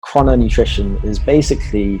chrononutrition is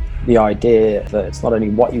basically the idea that it's not only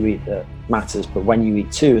what you eat that matters, but when you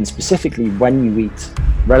eat too, and specifically when you eat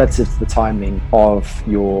relative to the timing of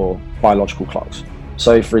your biological clocks.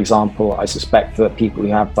 So for example, I suspect that people who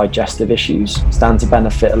have digestive issues stand to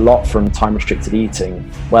benefit a lot from time-restricted eating,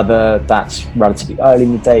 whether that's relatively early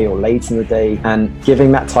in the day or late in the day, and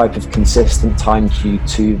giving that type of consistent time cue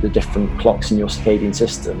to the different clocks in your circadian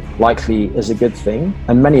system likely is a good thing.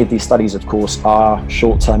 And many of these studies, of course, are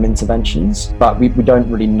short-term interventions, but we don't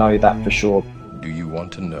really know that for sure. Do you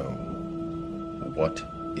want to know what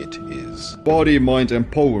it is? Body mind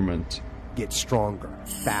empowerment. Get stronger,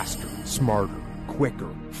 faster, smarter, quicker,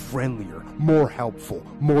 friendlier, more helpful,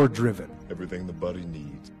 more driven. Everything the body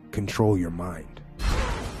needs. Control your mind.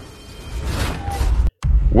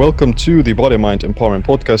 Welcome to the Body Mind Empowerment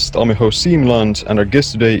Podcast. I'm your host, Siim Land, and our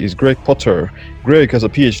guest today is Greg Potter. Greg has a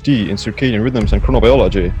PhD in circadian rhythms and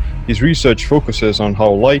chronobiology. His research focuses on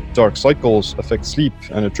how light-dark cycles affect sleep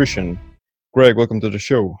and nutrition. Greg, welcome to the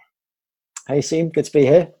show. Hey, Siim, good to be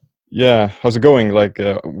here. Yeah, how's it going?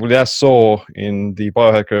 We last saw in the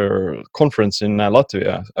Biohacker conference in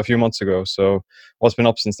Latvia a few months ago. So what's been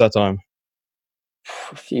up since that time?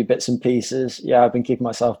 A few bits and pieces. Yeah, I've been keeping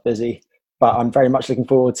myself busy, but I'm very much looking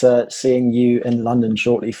forward to seeing you in London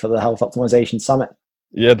shortly for the Health Optimization Summit.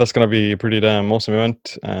 Yeah, that's going to be a pretty damn awesome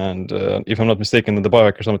event. And if I'm not mistaken, the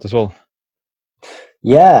Biohacker Summit as well.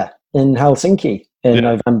 Yeah, in Helsinki in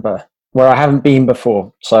November, where I haven't been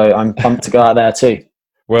before. So I'm pumped to go out there too.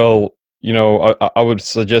 Well, you know, I would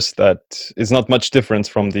suggest that it's not much difference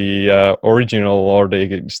from the original or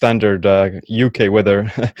the standard UK weather.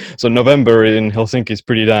 So November in Helsinki is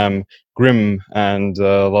pretty damn grim and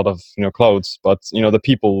a lot of clouds. But the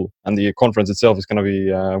people and the conference itself is going to be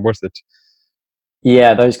worth it.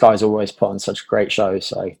 Yeah, those guys always put on such a great show,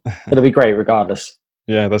 so it'll be great regardless.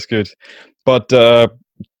 Yeah, that's good. But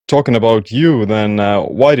talking about you, then,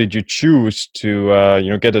 why did you choose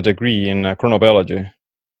to get a degree in chronobiology?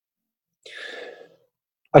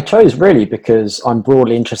 I chose really because I'm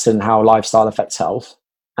broadly interested in how lifestyle affects health,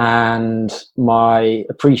 and my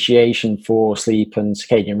appreciation for sleep and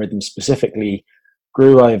circadian rhythm specifically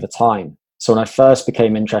grew over time. So when I first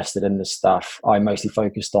became interested in this stuff, I mostly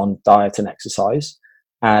focused on diet and exercise,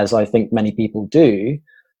 as I think many people do.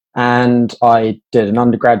 And I did an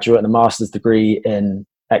undergraduate and a master's degree in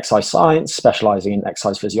exercise science, specializing in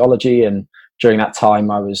exercise physiology. And during that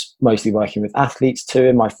time, I was mostly working with athletes too.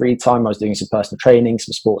 In my free time, I was doing some personal training,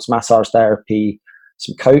 some sports massage therapy,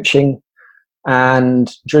 some coaching.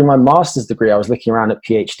 And during my master's degree, I was looking around at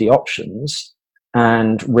PhD options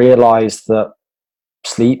and realized that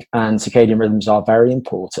sleep and circadian rhythms are very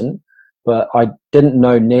important, but I didn't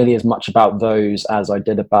know nearly as much about those as I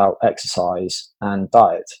did about exercise and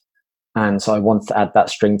diet. And so I wanted to add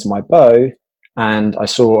that string to my bow. And I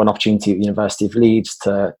saw an opportunity at the University of Leeds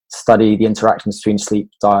to study the interactions between sleep,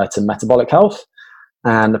 diet, and metabolic health,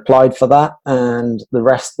 and applied for that. And the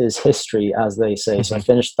rest is history, as they say. Mm-hmm. So I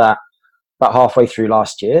finished that about halfway through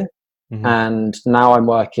last year. Mm-hmm. And now I'm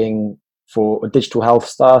working for a digital health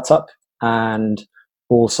startup, and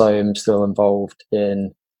also am still involved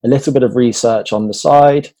in a little bit of research on the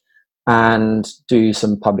side and do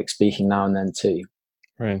some public speaking now and then too.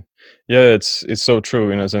 Right. Yeah, it's so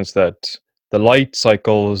true in a sense that the light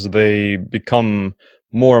cycles, they become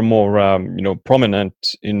more and more, prominent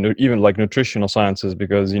in even like nutritional sciences,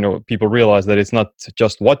 because, people realize that it's not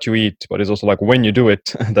just what you eat, but it's also like when you do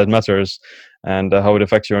it that matters, and how it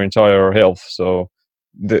affects your entire health. So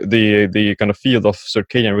the kind of field of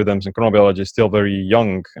circadian rhythms and chronobiology is still very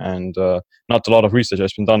young, and not a lot of research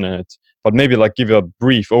has been done in it. But maybe give a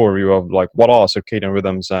brief overview of what are circadian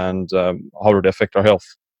rhythms and how do they affect our health?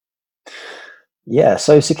 Yeah,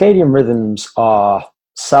 so circadian rhythms are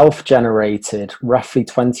self-generated, roughly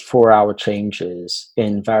 24-hour changes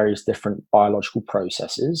in various different biological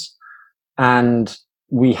processes. And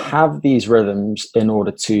we have these rhythms in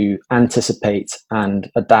order to anticipate and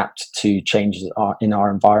adapt to changes in our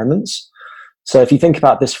environments. So if you think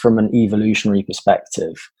about this from an evolutionary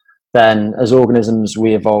perspective, then as organisms,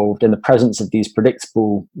 we evolved in the presence of these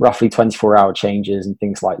predictable, roughly 24-hour changes in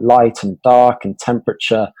things like light and dark and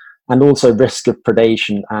temperature, and also risk of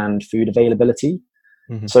predation and food availability.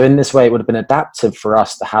 Mm-hmm. So in this way, it would have been adaptive for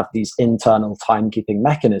us to have these internal timekeeping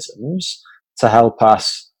mechanisms to help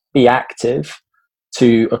us be active,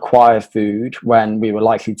 to acquire food when we were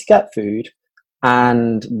likely to get food,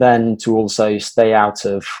 and then to also stay out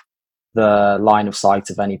of the line of sight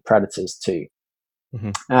of any predators too.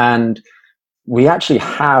 Mm-hmm. And we actually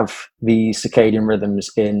have these circadian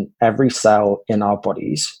rhythms in every cell in our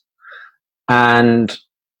bodies, and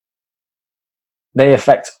they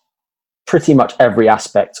affect pretty much every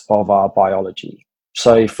aspect of our biology.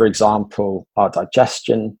 So, for example, our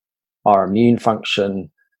digestion, our immune function,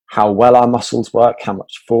 how well our muscles work, how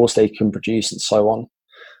much force they can produce, and so on.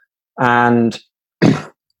 And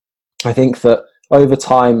I think that over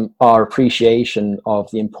time, our appreciation of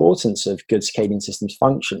the importance of good circadian systems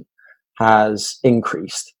function has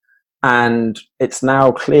increased. And it's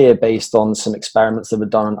now clear, based on some experiments that were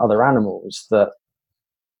done on other animals, that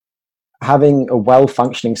having a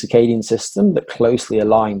well-functioning circadian system that closely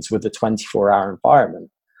aligns with the 24-hour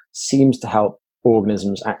environment seems to help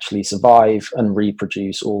organisms actually survive and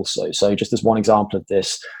reproduce also. So just as one example of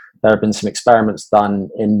this, there have been some experiments done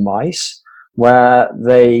in mice where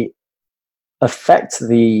they affect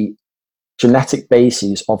the genetic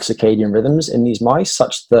bases of circadian rhythms in these mice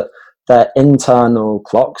such that their internal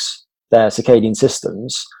clocks, their circadian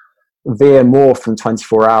systems, veer more from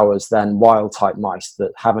 24 hours than wild type mice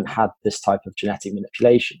that haven't had this type of genetic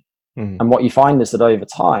manipulation. And what you find is that over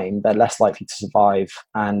time, they're less likely to survive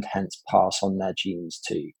and hence pass on their genes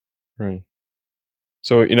too. Right.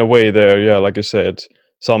 So in a way there, yeah, like I said,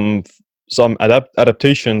 some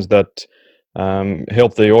adaptations that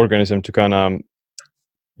help the organism to kind of,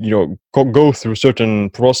 go through certain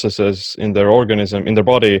processes in their organism, in their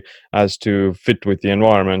body, as to fit with the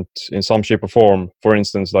environment in some shape or form. For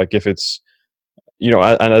instance, like if it's,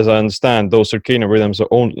 and as I understand, those circadian rhythms are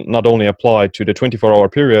not only apply to the 24-hour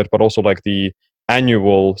period, but also like the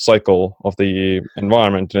annual cycle of the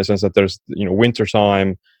environment, in a sense that there's, winter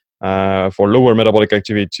time for lower metabolic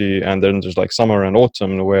activity, and then there's like summer and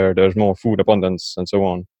autumn where there's more food abundance and so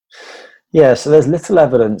on. Yeah, so there's little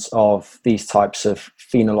evidence of these types of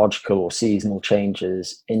phenological or seasonal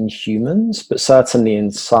changes in humans, but certainly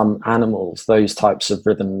in some animals, those types of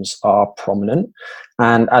rhythms are prominent.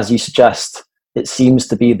 And as you suggest, it seems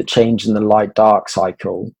to be the change in the light-dark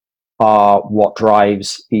cycle are what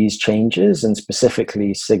drives these changes, and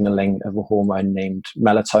specifically signaling of a hormone named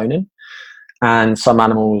melatonin. And some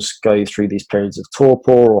animals go through these periods of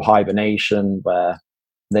torpor or hibernation where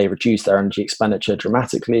they reduce their energy expenditure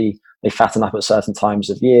dramatically, they fatten up at certain times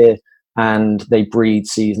of year, and they breed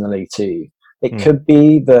seasonally too. It could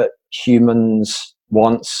be that humans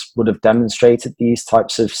once would have demonstrated these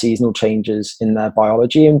types of seasonal changes in their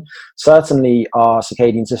biology, and certainly our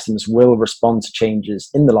circadian systems will respond to changes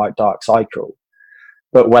in the light-dark cycle.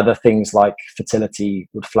 But whether things like fertility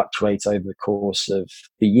would fluctuate over the course of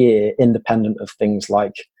the year, independent of things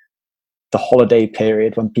like the holiday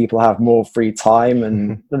period when people have more free time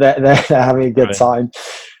and they're having a good time,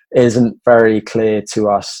 isn't very clear to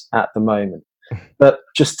us at the moment. But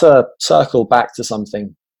just to circle back to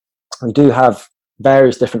something, we do have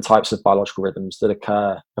various different types of biological rhythms that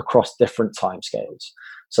occur across different timescales.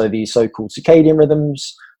 So these so-called circadian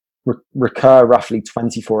rhythms recur roughly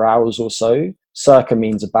 24 hours or so. Circa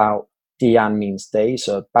means about, dian means day,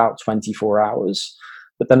 so about 24 hours,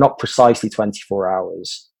 but they're not precisely 24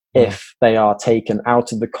 hours if they are taken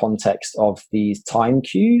out of the context of these time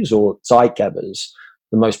cues or Zeitgebers,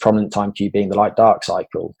 the most prominent time cue being the light-dark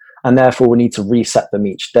cycle, and therefore we need to reset them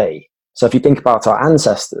each day. So if you think about our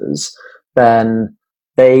ancestors, then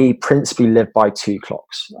they principally lived by two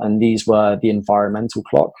clocks, and these were the environmental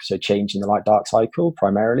clock, so changing the light-dark cycle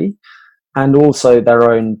primarily, and also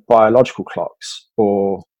their own biological clocks,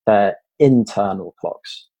 or their internal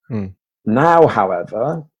clocks. Now,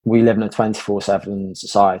 however, we live in a 24/7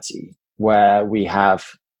 society where we have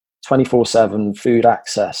 24/7 food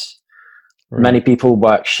access. Many people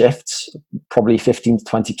work shifts, probably 15 to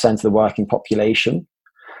 20% of the working population.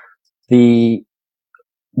 The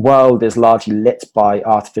world is largely lit by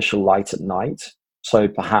artificial light at night. So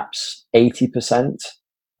perhaps 80%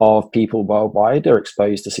 of people worldwide are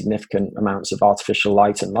exposed to significant amounts of artificial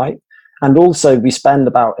light at night. And also we spend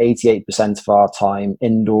about 88% of our time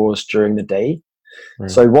indoors during the day.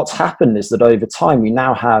 So what's happened is that over time, we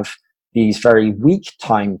now have these very weak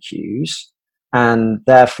time cues, and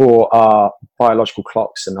therefore our biological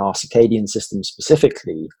clocks and our circadian system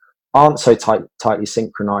specifically aren't so tightly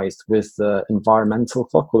synchronized with the environmental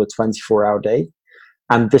clock or the 24-hour day.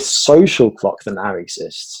 And this social clock that now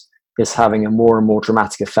exists is having a more and more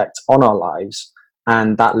dramatic effect on our lives,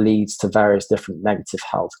 and that leads to various different negative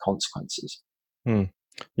health consequences.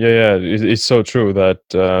 Yeah, it's so true that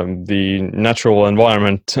the natural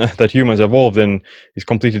environment that humans evolved in is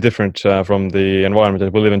completely different from the environment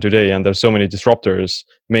that we live in today, and there's so many disruptors,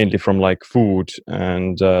 mainly from like food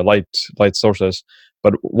and light sources.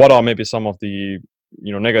 But what are maybe some of the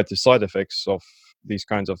negative side effects of these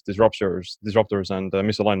kinds of disruptors and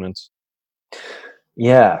misalignments?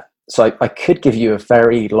 Yeah, So I could give you a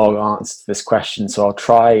very long answer to this question, so I'll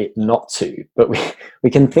try not to. But we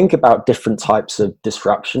can think about different types of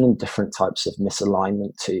disruption and different types of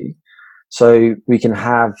misalignment too. So we can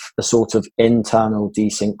have a sort of internal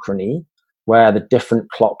desynchrony where the different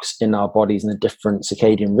clocks in our bodies and the different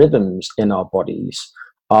circadian rhythms in our bodies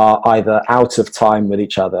are either out of time with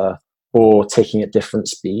each other or ticking at different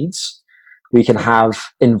speeds. We can have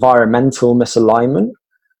environmental misalignment.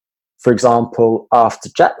 For example, after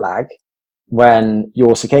jet lag, when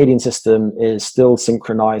your circadian system is still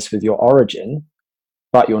synchronized with your origin,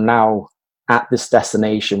 but you're now at this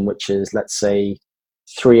destination, which is, let's say,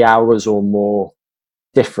 3 hours or more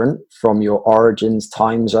different from your origin's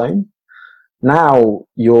time zone. Now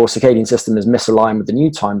your circadian system is misaligned with the new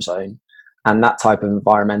time zone, and that type of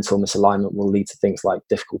environmental misalignment will lead to things like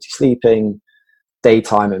difficulty sleeping,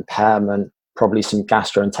 daytime impairment, probably some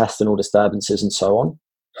gastrointestinal disturbances, and so on.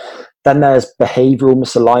 Then there's behavioral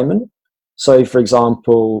misalignment. So, for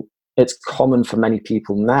example, it's common for many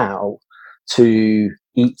people now to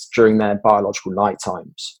eat during their biological night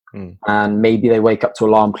times. And maybe they wake up to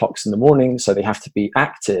alarm clocks in the morning, so they have to be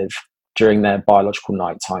active during their biological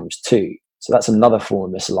night times too. So that's another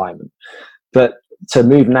form of misalignment. But to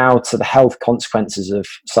move now to the health consequences of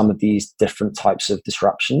some of these different types of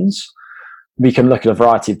disruptions, we can look at a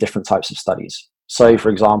variety of different types of studies. So, for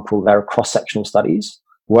example, there are cross-sectional studies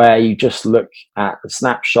where you just look at a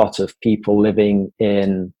snapshot of people living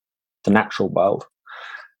in the natural world,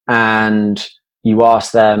 and you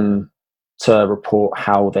ask them to report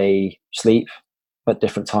how they sleep at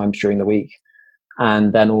different times during the week.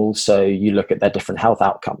 And then also you look at their different health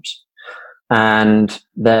outcomes. And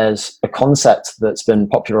there's a concept that's been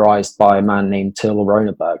popularized by a man named Till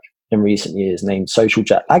Roneberg in recent years named social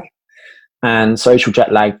jet lag. And social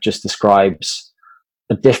jet lag just describes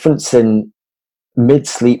a difference in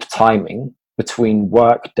mid-sleep timing between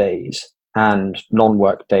work days and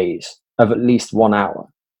non-work days of at least 1 hour.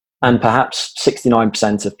 And perhaps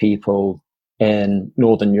 69% of people in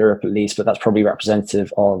Northern Europe, at least, but that's probably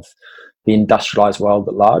representative of the industrialized world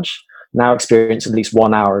at large, now experience at least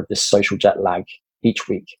 1 hour of this social jet lag each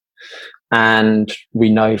week. And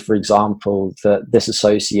we know, for example, that this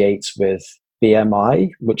associates with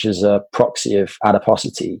BMI, which is a proxy of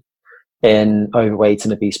adiposity in overweight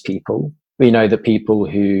and obese people. We know that people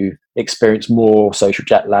who experience more social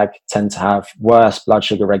jet lag tend to have worse blood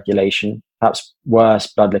sugar regulation, perhaps worse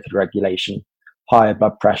blood lipid regulation, higher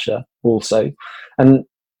blood pressure also. And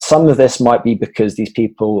some of this might be because these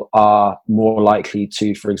people are more likely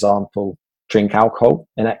to, for example, drink alcohol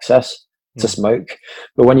in excess, to smoke.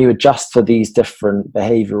 But when you adjust for these different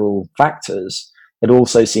behavioral factors, it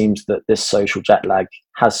also seems that this social jet lag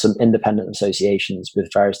has some independent associations with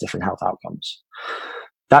various different health outcomes.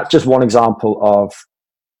 That's just one example of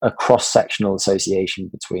a cross-sectional association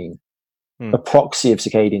between a proxy of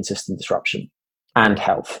circadian system disruption and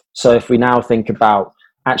health. So if we now think about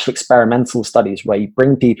actual experimental studies where you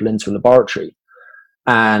bring people into a laboratory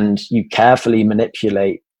and you carefully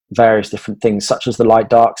manipulate various different things such as the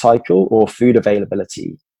light-dark cycle or food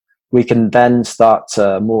availability, we can then start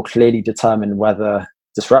to more clearly determine whether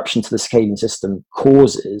disruption to the circadian system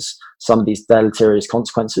causes some of these deleterious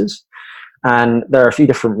consequences. And there are a few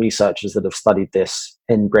different researchers that have studied this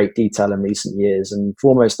in great detail in recent years. And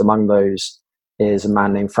foremost among those is a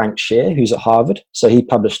man named Frank Shear, who's at Harvard. So he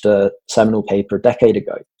published a seminal paper a decade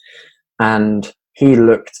ago. And he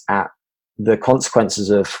looked at the consequences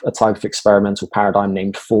of a type of experimental paradigm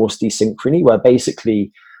named forced desynchrony, where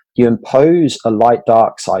basically you impose a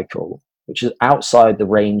light-dark cycle, which is outside the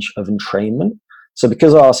range of entrainment. So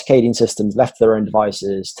because our circadian systems left to their own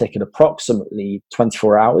devices tick at approximately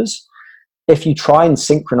 24 hours, if you try and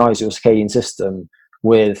synchronize your circadian system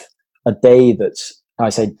with a day that's, I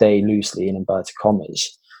say day loosely in inverted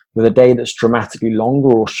commas, with a day that's dramatically longer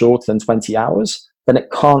or shorter than 20 hours, then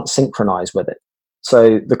it can't synchronize with it.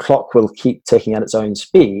 So the clock will keep ticking at its own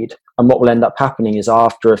speed. And what will end up happening is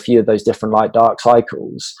after a few of those different light-dark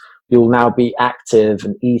cycles, you'll now be active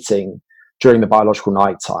and eating during the biological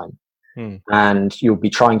nighttime. And you'll be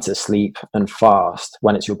trying to sleep and fast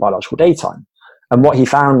when it's your biological daytime. And what he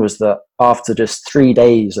found was that after just 3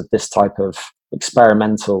 days of this type of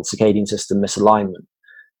experimental circadian system misalignment,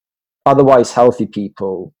 otherwise healthy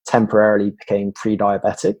people temporarily became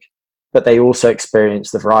pre-diabetic, but they also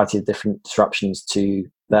experienced a variety of different disruptions to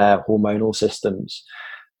their hormonal systems.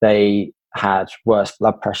 They had worse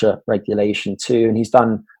blood pressure regulation too. And he's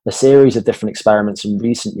done a series of different experiments in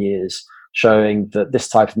recent years showing that this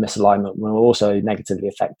type of misalignment will also negatively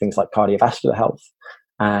affect things like cardiovascular health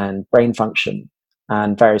and brain function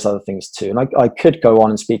and various other things too. And I could go on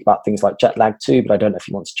and speak about things like jet lag too, but I don't know if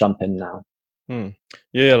you want to jump in now. Hmm.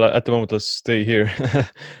 Yeah, like, at the moment, let's stay here.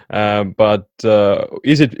 But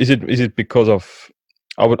is it because of?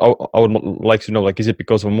 I would like to know, like, is it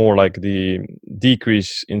because of more like the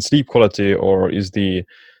decrease in sleep quality, or is the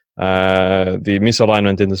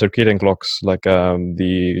misalignment in the circadian clocks like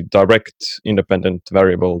the direct independent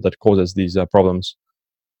variable that causes these problems?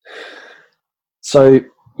 So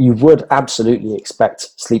you would absolutely expect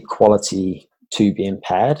sleep quality to be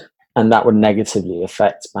impaired, and that would negatively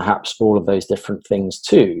affect perhaps all of those different things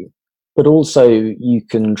too. But also, you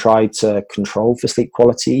can try to control for sleep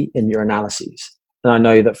quality in your analyses. And I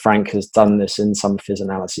know that Frank has done this in some of his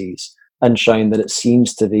analyses and shown that it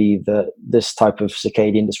seems to be that this type of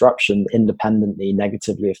circadian disruption independently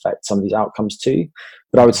negatively affects some of these outcomes too.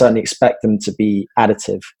 But I would certainly expect them to be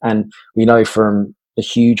additive. And we know from a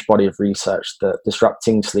huge body of research that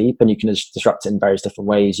disrupting sleep, and you can disrupt it in various different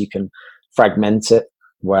ways. You can fragment it,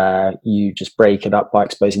 where you just break it up by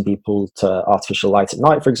exposing people to artificial light at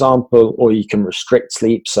night, for example, or you can restrict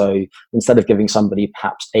sleep. So instead of giving somebody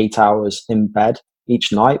perhaps 8 hours in bed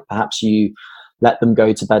each night, perhaps you let them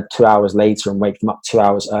go to bed 2 hours later and wake them up 2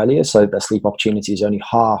 hours earlier, so their sleep opportunity is only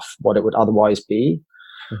half what it would otherwise be.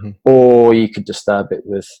 Mm-hmm. Or you could disturb it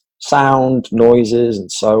with sound, noises,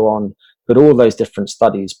 and so on. But all those different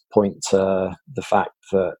studies point to the fact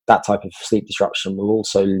that that type of sleep disruption will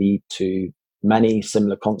also lead to many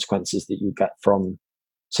similar consequences that you get from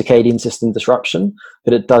circadian system disruption.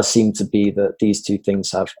 But it does seem to be that these two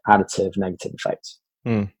things have additive negative effects.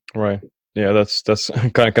 Right. Yeah, that's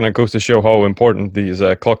kind of goes to show how important these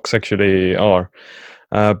clocks actually are.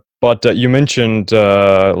 But you mentioned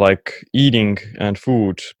like eating and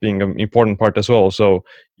food being an important part as well. So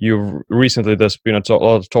you've recently there's been a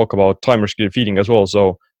lot of talk about time restricted feeding as well.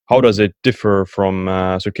 So how does it differ from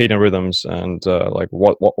circadian rhythms, and like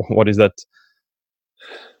what is that?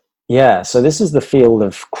 Yeah, so this is the field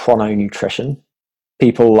of chrononutrition.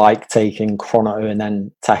 People like taking chrono and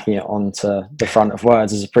then tacking it onto the front of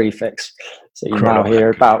words as a prefix. So you now hear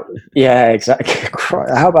about, yeah, exactly.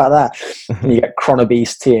 How about that? And you get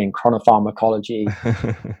chronobeast tea and chronopharmacology.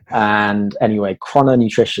 And anyway,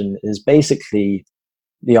 chrononutrition is basically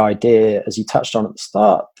the idea, as you touched on at the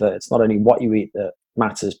start, that it's not only what you eat that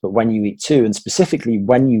matters, but when you eat too, and specifically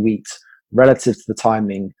when you eat relative to the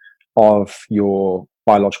timing of your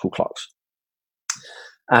biological clocks.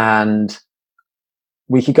 And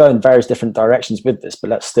we could go in various different directions with this, but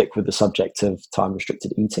let's stick with the subject of time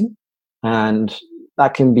restricted eating. And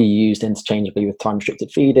that can be used interchangeably with time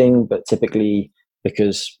restricted feeding, but typically,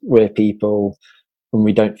 because we're people, when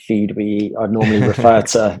we don't feed, we eat, I normally refer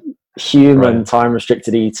to human time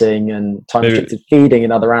restricted eating and time restricted feeding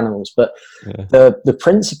in other animals. But the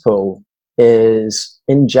principle is,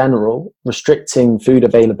 in general, restricting food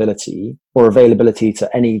availability or availability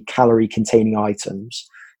to any calorie containing items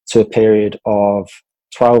to a period of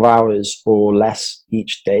 12 hours or less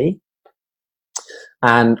each day.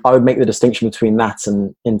 And I would make the distinction between that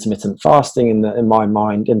and intermittent fasting. In my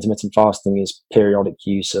mind, intermittent fasting is periodic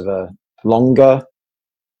use of a longer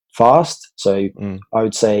fast. So I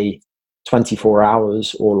would say 24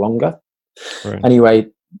 hours or longer. Right. Anyway,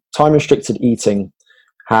 time restricted eating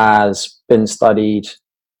has been studied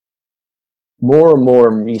more and more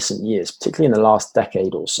in recent years, particularly in the last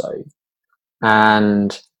decade or so.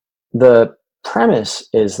 And the premise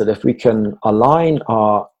is that if we can align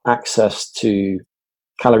our access to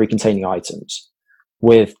calorie containing items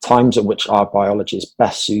with times at which our biology is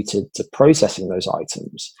best suited to processing those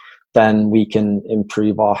items, then we can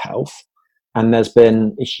improve our health. And there's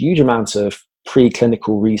been a huge amount of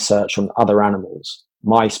preclinical research on other animals,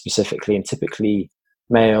 mice specifically, and typically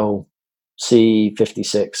male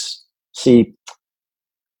C56,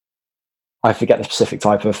 I forget the specific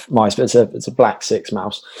type of mice, but it's a black 6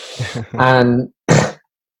 mouse. And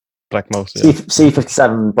black mouse, yeah.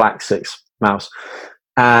 C57 black 6 mouse.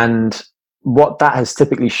 And what that has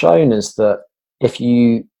typically shown is that if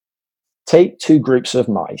you take two groups of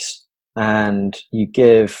mice and you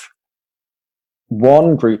give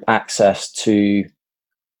one group access to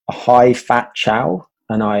a high fat chow,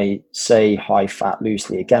 and I say high fat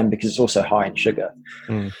loosely again because it's also high in sugar,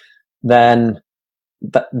 then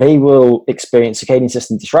they will experience circadian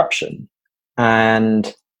system disruption,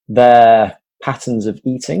 and their patterns of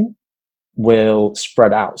eating will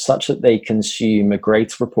spread out such that they consume a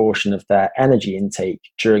greater proportion of their energy intake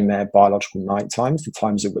during their biological night times, the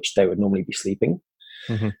times at which they would normally be sleeping.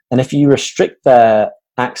 And if you restrict their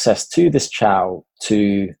access to this chow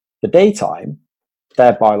to the daytime,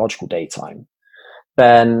 their biological daytime,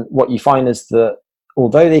 then what you find is that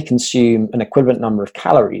although they consume an equivalent number of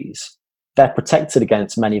calories, they're protected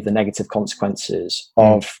against many of the negative consequences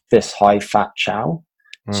of this high fat chow.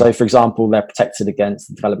 So, for example, they're protected against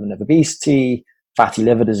the development of obesity, fatty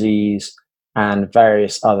liver disease, and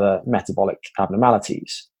various other metabolic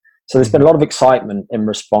abnormalities. So there's been a lot of excitement in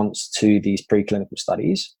response to these preclinical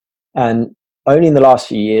studies. And only in the last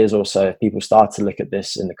few years or so have people started to look at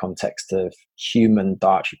this in the context of human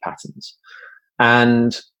dietary patterns.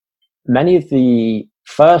 And many of the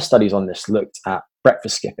first studies on this looked at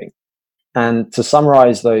breakfast skipping. And to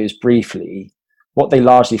summarize those briefly, what they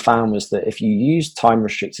largely found was that if you use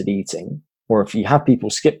time-restricted eating, or if you have people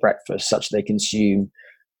skip breakfast such that they consume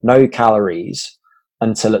no calories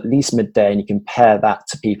until at least midday, and you compare that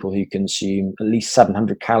to people who consume at least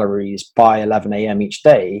 700 calories by 11 a.m. each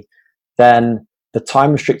day, then the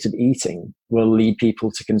time-restricted eating will lead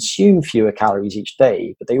people to consume fewer calories each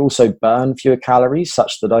day, but they also burn fewer calories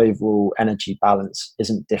such that overall energy balance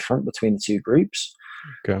isn't different between the two groups.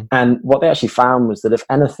 Okay. And what they actually found was that if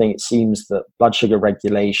anything, it seems that blood sugar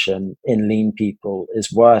regulation in lean people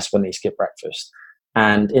is worse when they skip breakfast,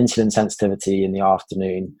 and insulin sensitivity in the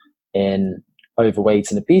afternoon in overweight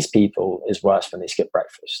and obese people is worse when they skip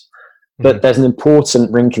breakfast. But there's an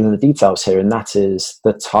important wrinkle in the details here, and that is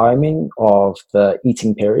the timing of the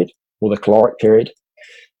eating period, or the caloric period.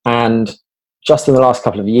 And just in the last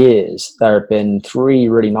couple of years, there have been 3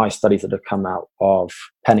 really nice studies that have come out of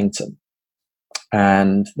Pennington.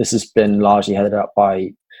 And this has been largely headed up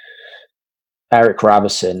by Eric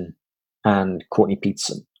Rabison and Courtney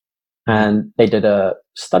Peterson. And they did a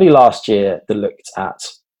study last year that looked at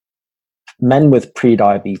men with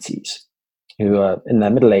pre-diabetes who are in their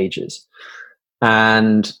middle ages.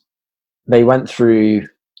 And they went through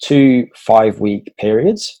 2 5-week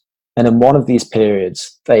periods. And in one of these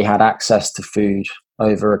periods, they had access to food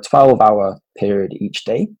over a 12-hour period each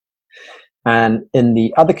day. And in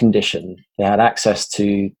the other condition, they had access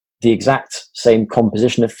to the exact same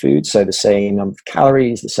composition of food, so the same number of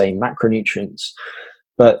calories, the same macronutrients,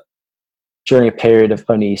 but during a period of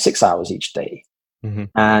only 6 hours each day.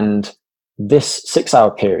 And this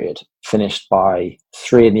 6-hour period finished by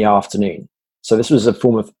 3 in the afternoon. So this was a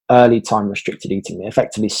form of early time restricted eating. They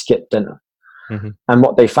effectively skipped dinner. And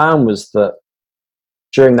what they found was that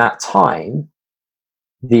during that time,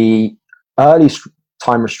 the early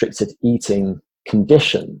time restricted eating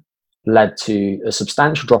condition led to a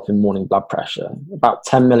substantial drop in morning blood pressure, about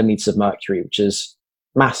 10 millimeters of mercury, which is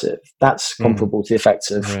massive. That's comparable to the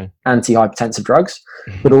effects of antihypertensive drugs,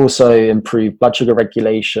 but also improved blood sugar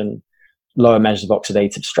regulation, lower measures of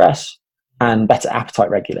oxidative stress, and better appetite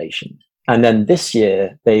regulation. And then this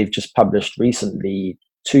year, they've just published recently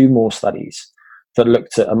 2 more studies that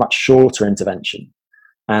looked at a much shorter intervention.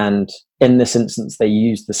 And in this instance, they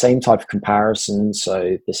used the same type of comparison,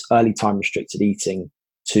 so this early time restricted eating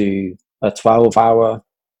to a 12-hour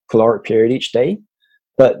caloric period each day,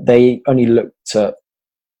 but they only looked at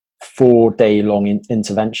 4-day-long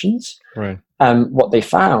interventions. And what they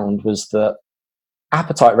found was that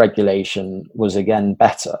appetite regulation was again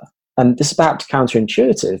better. And this is perhaps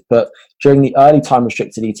counterintuitive, but during the early time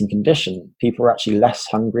restricted eating condition, people were actually less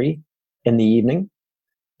hungry in the evening.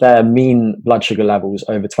 Their mean blood sugar levels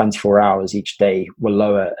over 24 hours each day were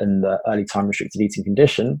lower in the early time restricted eating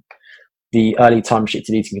condition. The early time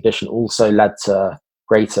restricted eating condition also led to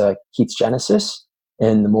greater ketogenesis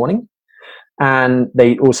in the morning. And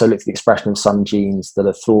they also looked at the expression of some genes that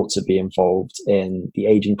are thought to be involved in the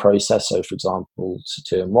aging process. So, for example,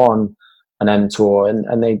 SIRTUIN1 and mTOR,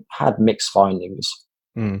 and they had mixed findings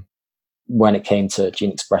when it came to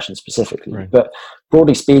gene expression specifically. But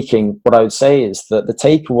broadly speaking, what I would say is that the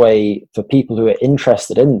takeaway for people who are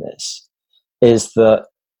interested in this is that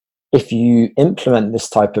if you implement this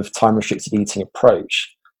type of time-restricted eating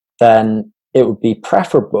approach, then it would be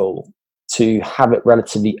preferable to have it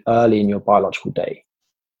relatively early in your biological day.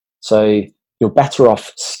 So you're better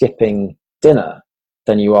off skipping dinner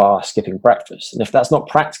than you are skipping breakfast. And if that's not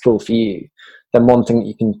practical for you, then one thing that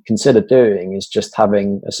you can consider doing is just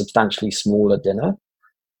having a substantially smaller dinner.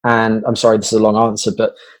 And I'm sorry, this is a long answer,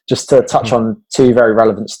 but just to touch on 2 very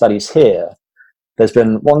relevant studies here, there's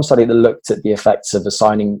been one study that looked at the effects of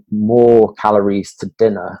assigning more calories to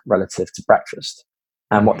dinner relative to breakfast.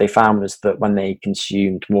 And what they found was that when they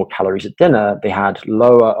consumed more calories at dinner, they had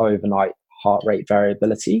lower overnight heart rate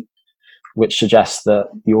variability, which suggests that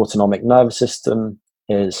the autonomic nervous system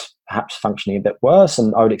is perhaps functioning a bit worse.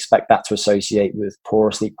 And I would expect that to associate with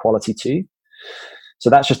poorer sleep quality too. So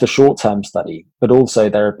that's just a short-term study, but also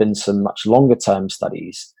there have been some much longer-term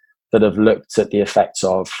studies that have looked at the effects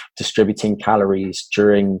of distributing calories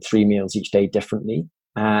during 3 meals each day differently.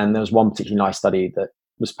 And there was one particularly nice study that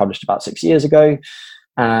was published about 6 years ago.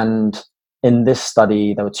 And in this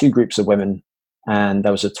study, there were 2 groups of women, and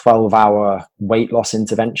there was a 12-hour weight loss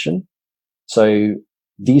intervention. So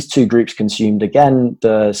these two groups consumed, again,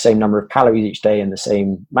 the same number of calories each day and the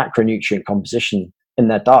same macronutrient composition in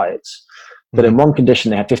their diets. But in one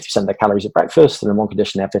condition, they had 50% of their calories at breakfast, and in one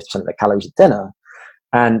condition, they had 50% of their calories at dinner.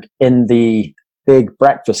 And in the big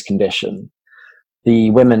breakfast condition,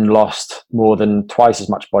 the women lost more than twice as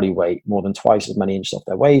much body weight, more than twice as many inches off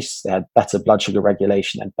their waist. They had better blood sugar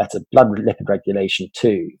regulation and better blood lipid regulation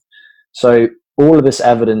too. So all of this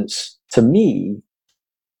evidence, to me,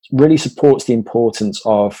 really supports the importance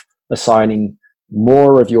of assigning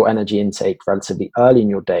more of your energy intake relatively early in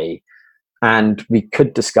your day. And we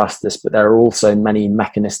could discuss this, but there are also many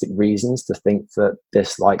mechanistic reasons to think that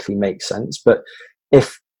this likely makes sense. But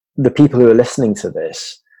if the people who are listening to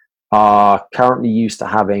this are currently used to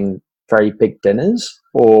having very big dinners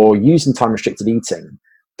or using time restricted eating,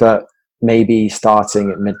 but maybe starting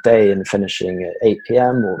at midday and finishing at 8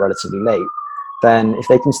 p.m. or relatively late, then if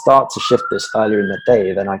they can start to shift this earlier in the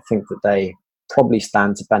day, then I think that they probably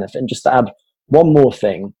stand to benefit. And just to add one more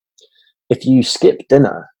thing, if you skip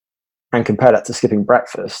dinner and compare that to skipping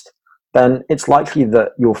breakfast, then it's likely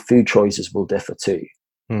that your food choices will differ too.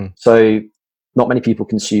 So not many people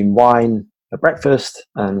consume wine at breakfast,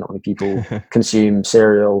 and not many people consume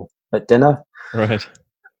cereal at dinner. Right.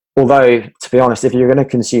 Although, to be honest, if you're going to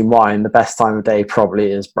consume wine, the best time of day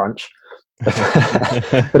probably is brunch.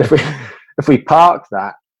 But if we park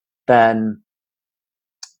that, then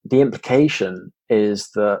the implication is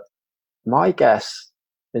that my guess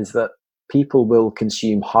is that people will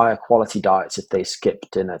consume higher quality diets if they skip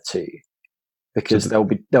dinner too, because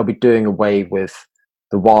they'll be doing away with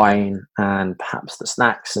the wine and perhaps the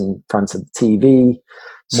snacks in front of the TV.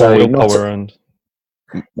 So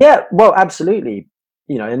yeah, well, absolutely.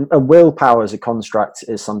 You know, and willpower as a construct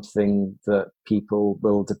is something that people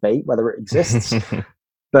will debate whether it exists.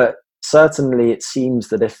 But certainly it seems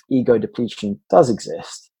that if ego depletion does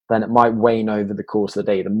exist, then it might wane over the course of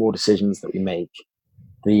the day. The more decisions that we make,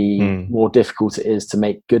 the more difficult it is to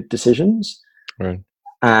make good decisions. Right.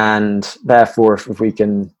 And therefore, if we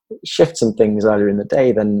can shift some things earlier in the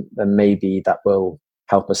day, then maybe that will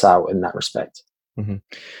help us out in that respect.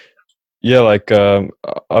 Yeah, like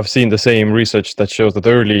I've seen the same research that shows that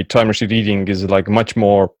early time restricted eating is like much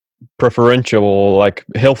more preferential, like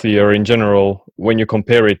healthier in general when you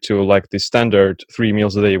compare it to like the standard 3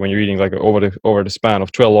 meals a day when you're eating like over the span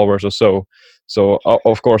of 12 hours or so. So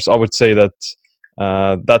of course I would say that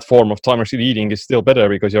that form of time restricted eating is still better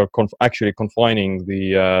because you're actually confining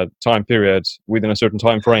the time period within a certain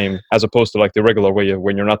time frame, as opposed to like the regular way of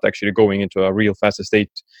when you're not actually going into a real fast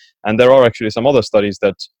state. And there are actually some other studies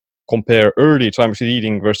that compare early time restricted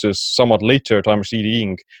eating versus somewhat later time restricted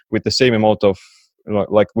eating with the same amount of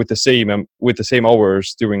like with the same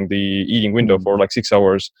hours during the eating window for like 6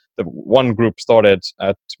 hours. The one group started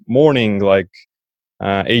at morning like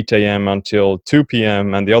 8 a.m. until 2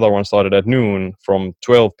 p.m. and the other one started at noon from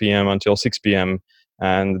 12 p.m. until 6 p.m.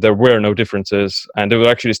 and there were no differences, and they were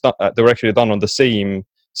actually done on the same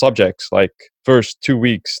subjects. Like first 2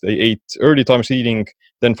 weeks they ate early time eating,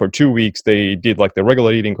 then for 2 weeks they did like the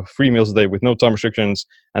regular eating of 3 meals a day with no time restrictions,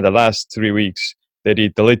 and the last 3 weeks they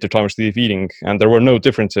did the later time restricted eating, and there were no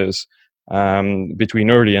differences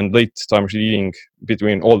between early and late time restricted eating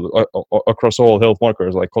between all across all health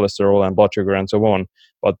markers like cholesterol and blood sugar and so on.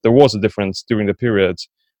 But there was a difference during the periods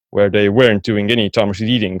where they weren't doing any time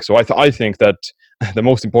restricted eating. So I think that the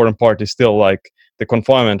most important part is still like the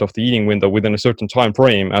confinement of the eating window within a certain time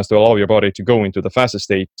frame, as to allow your body to go into the fastest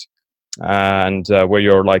state, and where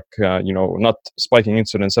you're like not spiking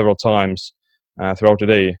insulin several times throughout the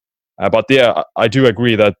day. But yeah, I do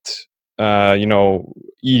agree that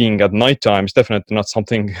eating at nighttime is definitely not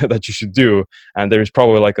something that you should do, and there is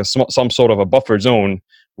probably like some sort of a buffer zone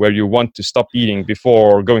where you want to stop eating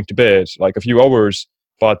before going to bed, like a few hours.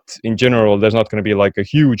 But in general, there's not going to be like a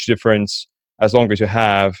huge difference as long as you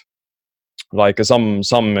have like some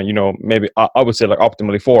maybe I would say like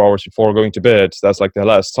optimally 4 hours before going to bed. That's like the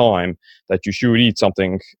last time that you should eat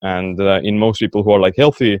something. And in most people who are like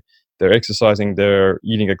healthy, they're exercising, they're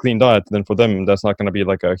eating a clean diet, then for them that's not going to be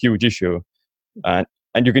like a huge issue. And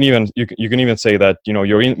you can even say that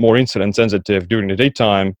you're more insulin sensitive during the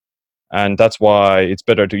daytime, and that's why it's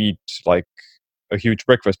better to eat like a huge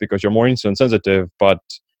breakfast, because you're more insulin sensitive. But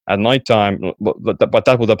at nighttime, but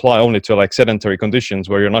that would apply only to like sedentary conditions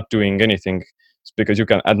where you're not doing anything, because you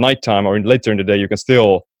can at nighttime or later in the day you can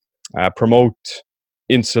still promote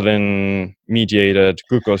insulin mediated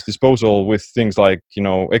glucose disposal with things like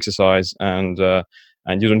exercise, and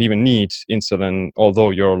you don't even need insulin, although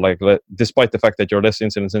you're like despite the fact that you're less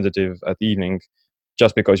insulin sensitive at the evening,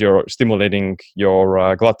 just because you're stimulating your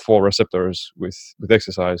GLUT4 receptors with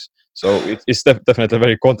exercise. So it's definitely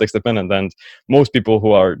very context dependent, and most people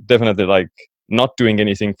who are definitely like not doing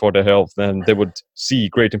anything for their health, then they would see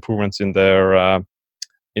great improvements in their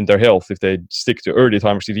health if they stick to early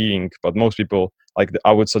time restricted eating. But most people, like,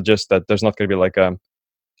 I would suggest that there's not going to be like a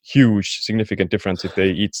huge significant difference if they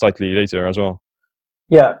eat slightly later as well.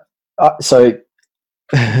 Yeah. So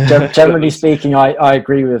generally speaking, I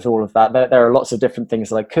agree with all of that. There are lots of different things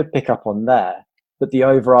that I could pick up on there, but the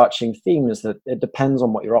overarching theme is that it depends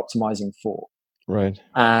on what you're optimizing for. Right.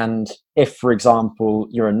 And if, for example,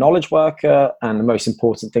 you're a knowledge worker and the most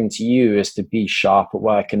important thing to you is to be sharp at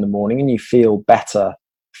work in the morning, and you feel better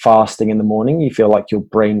fasting in the morning, you feel like your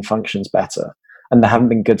brain functions better, and there haven't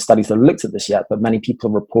been good studies that have looked at this yet, but many people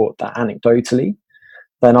report that anecdotally,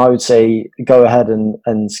 then I would say go ahead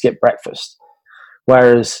and skip breakfast.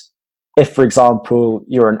 Whereas if, for example,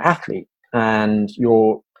 you're an athlete and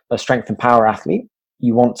you're a strength and power athlete,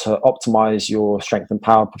 you want to optimize your strength and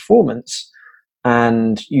power performance,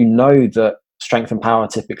 and you know that strength and power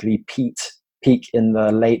typically peak in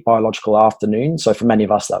the late biological afternoon, so for many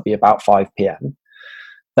of us that'd be about 5 p.m.,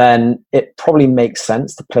 then it probably makes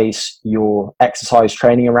sense to place your exercise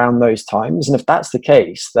training around those times. And if that's the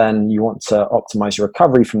case, then you want to optimize your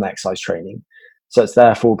recovery from the exercise training. So it's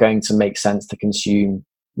therefore going to make sense to consume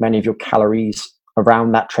many of your calories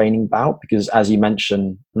around that training bout, because as you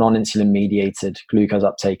mentioned, non-insulin mediated glucose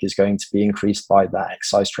uptake is going to be increased by that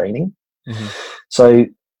exercise training. Mm-hmm. So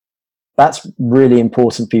that's really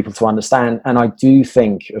important for people to understand. And I do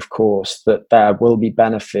think, of course, that there will be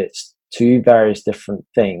benefits to various different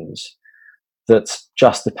things that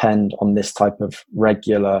just depend on this type of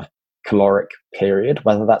regular caloric period,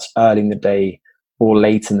 whether that's early in the day or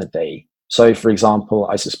late in the day. So, for example,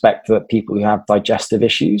 I suspect that people who have digestive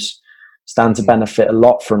issues stand to benefit a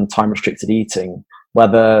lot from time-restricted eating,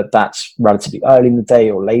 whether that's relatively early in the day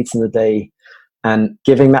or late in the day. And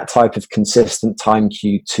giving that type of consistent time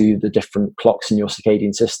cue to the different clocks in your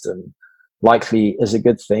circadian system likely is a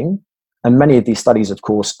good thing. And many of these studies, of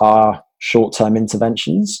course, are short-term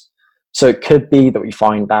interventions. So it could be that we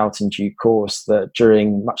find out in due course that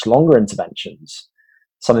during much longer interventions,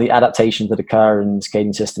 some of the adaptations that occur in the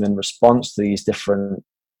circadian system in response to these different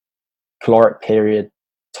caloric period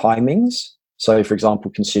timings, so for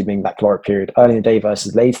example, consuming that caloric period early in the day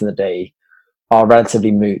versus late in the day, are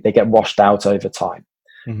relatively moot. They get washed out over time.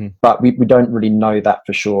 Mm-hmm. But we don't really know that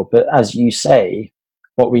for sure. But as you say,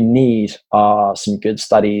 what we need are some good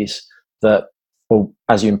studies that, or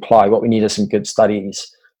as you imply, what we need are some good studies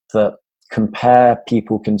that compare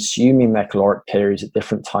people consuming their caloric periods at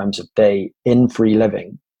different times of day in free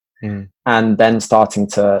living, and then starting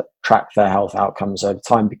to track their health outcomes over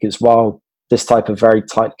time. Because while this type of very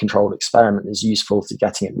tight controlled experiment is useful to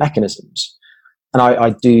getting at mechanisms, and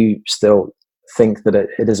I do still think that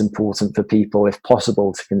it is important for people, if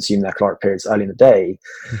possible, to consume their caloric periods early in the day,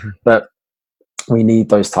 but we need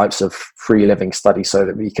those types of free living studies so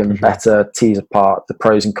that we can better tease apart the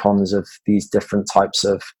pros and cons of these different types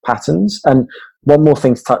of patterns. And one more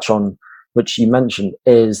thing to touch on, which you mentioned,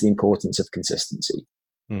 is the importance of consistency.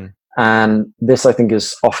 And this, I think,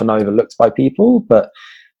 is often overlooked by people, but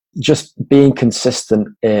just being consistent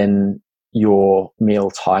in your meal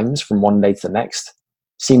times from one day to the next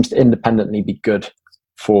seems to independently be good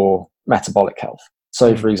for metabolic health.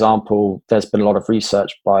 So, for example, there's been a lot of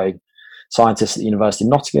research by scientists at the University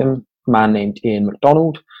of Nottingham, a man named Ian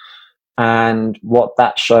MacDonald, and what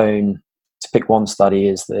that's shown, to pick one study,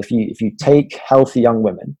 is that if you take healthy young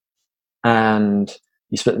women and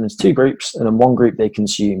you split them into two groups, and in one group they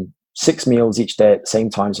consume 6 meals each day at the same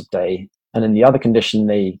times of day, and in the other condition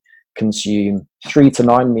they consume 3 to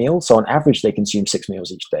 9 meals, so on average they consume 6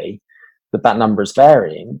 meals each day, but that number is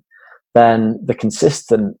varying, then the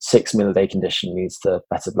consistent 6 meal a day condition leads to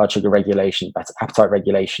better blood sugar regulation, better appetite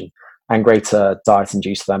regulation, and greater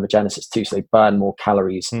diet-induced thermogenesis too, so they burn more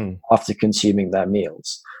calories after consuming their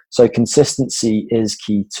meals. So consistency is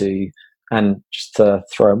key too. And just to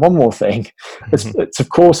throw in one more thing, it's of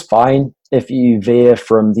course fine if you veer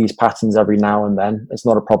from these patterns every now and then. It's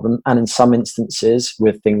not a problem. And in some instances,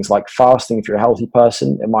 with things like fasting, if you're a healthy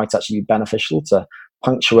person, it might actually be beneficial to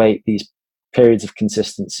punctuate these periods of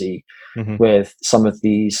consistency with some of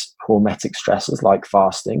these hormetic stressors like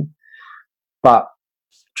fasting. But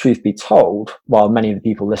truth be told, while many of the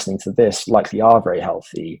people listening to this likely are very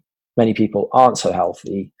healthy, many people aren't so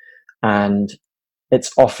healthy. And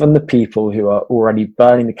it's often the people who are already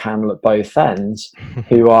burning the candle at both ends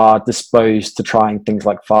who are disposed to trying things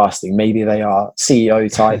like fasting. Maybe they are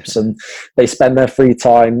CEO types and they spend their free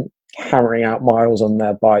time hammering out miles on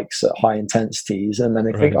their bikes at high intensities, and then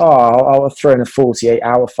they think, Right. oh, I'll throw in a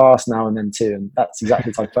 48-hour fast now and then too. And that's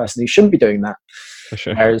exactly the type of person who shouldn't be doing that. For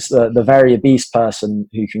sure. Whereas the very obese person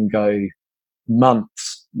who can go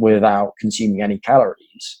months without consuming any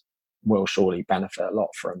calories will surely benefit a lot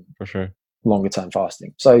from For sure. longer term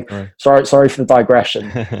fasting. So Right. sorry for the digression,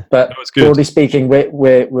 but No, it's good. broadly speaking,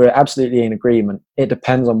 we're absolutely in agreement. It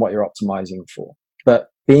depends on what you're optimizing for, but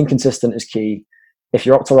being consistent is key. If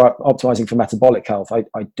you're optimizing for metabolic health,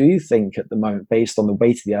 I do think at the moment, based on the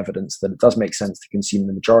weight of the evidence, that it does make sense to consume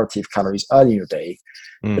the majority of calories early in your day.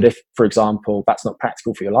 But if, for example, that's not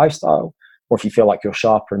practical for your lifestyle, or if you feel like you're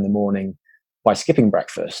sharper in the morning by skipping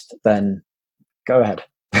breakfast, then go ahead.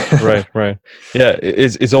 Right. Yeah,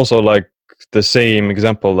 it's also like the same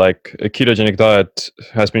example. Like a ketogenic diet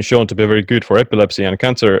has been shown to be very good for epilepsy and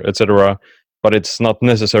cancer, etc. But it's not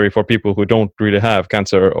necessary for people who don't really have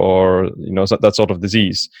cancer or that sort of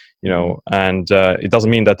disease. And it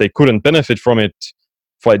doesn't mean that they couldn't benefit from it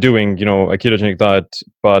by doing a ketogenic diet,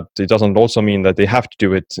 but it doesn't also mean that they have to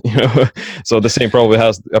do it. So the same probably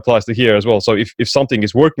applies to here as well. So if something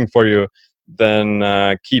is working for you, then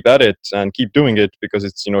keep at it and keep doing it because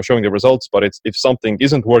it's showing the results. But if something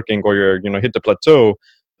isn't working or you're hit the plateau,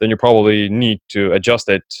 then you probably need to adjust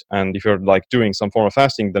it. And if you're like doing some form of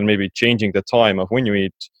fasting, then maybe changing the time of when you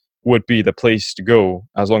eat would be the place to go,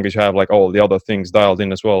 as long as you have like all the other things dialed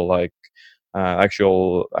in as well, like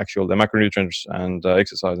actual the macronutrients and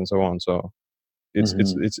exercise and so on. So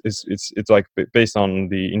it's like based on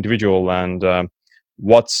the individual and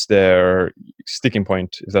what's their sticking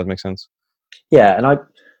point, if that makes sense. Yeah, and I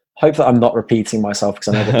hope that I'm not repeating myself,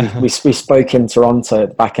 because I know that we spoke in Toronto at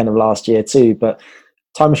the back end of last year too, but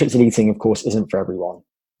time restricted eating, of course, isn't for everyone.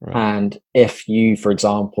 Right. And if you, for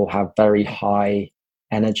example, have very high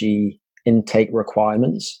energy intake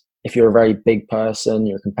requirements, if you're a very big person,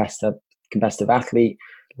 you're a competitive athlete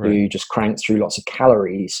who just cranks through lots of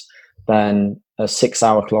calories, then a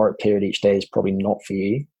 6-hour caloric period each day is probably not for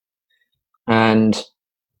you. And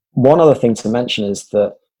one other thing to mention is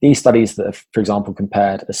that these studies that have, for example,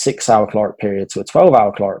 compared a 6-hour caloric period to a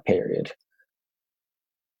 12-hour caloric period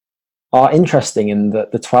are interesting in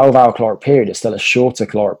that the 12-hour caloric period is still a shorter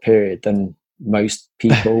caloric period than most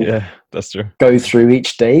people that's true. go through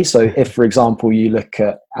each day. So if, for example, you look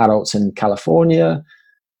at adults in California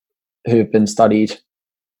who have been studied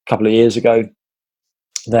a couple of years ago,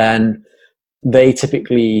 then they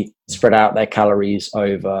typically spread out their calories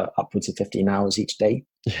over upwards of 15 hours each day.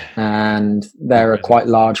 And there are quite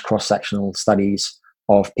large cross-sectional studies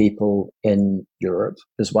of people in Europe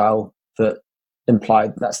as well that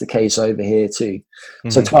imply that's the case over here too.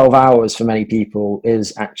 So 12 hours for many people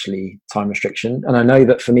is actually time restriction. And I know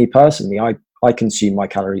that for me personally, I consume my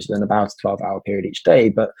calories within about a 12-hour period each day,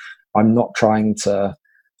 but I'm not trying to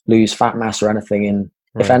lose fat mass or anything. And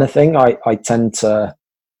if anything, I tend to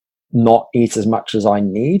not eat as much as I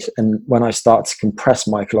need. And when I start to compress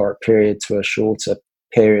my caloric period to a shorter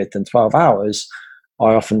period than 12 hours,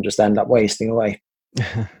 I often just end up wasting away.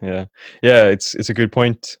 Yeah, it's a good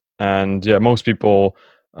point. And yeah, most people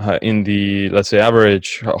in the, let's say,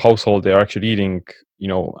 average household, they're actually eating,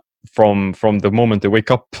 from the moment they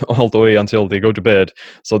wake up all the way until they go to bed.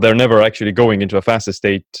 So they're never actually going into a fasted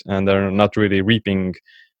state, and they're not really reaping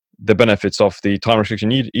the benefits of the time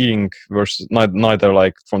restriction eating versus neither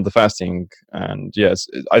like from the fasting. And yes,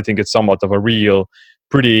 I think it's somewhat of a real,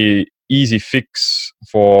 pretty easy fix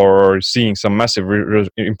for seeing some massive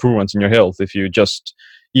improvements in your health.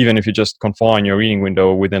 Even if you just confine your eating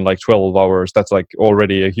window within like 12 hours, that's like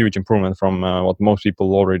already a huge improvement from what most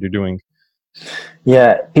people already doing.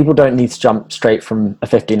 Yeah, people don't need to jump straight from a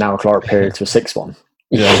 15-hour caloric period to a 6 one.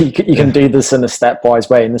 You can do this in a stepwise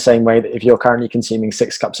way, in the same way that if you're currently consuming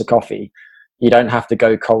 6 cups of coffee, you don't have to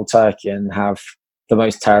go cold turkey and have the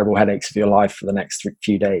most terrible headaches of your life for the next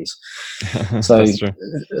few days. So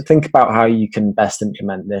think about how you can best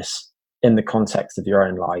implement this in the context of your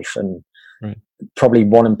own life. And probably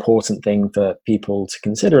one important thing for people to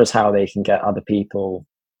consider is how they can get other people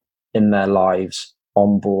in their lives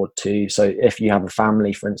on board too. So if you have a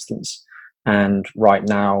family, for instance, and right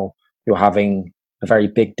now you're having a very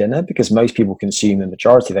big dinner, because most people consume the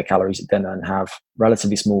majority of their calories at dinner and have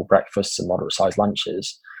relatively small breakfasts and moderate sized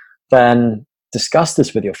lunches, then discuss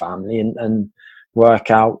this with your family and work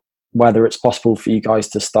out whether it's possible for you guys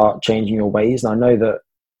to start changing your ways. And I know that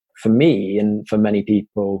for me and for many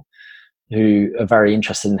people who are very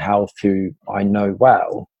interested in health, who I know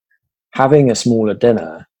well, having a smaller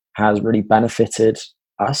dinner has really benefited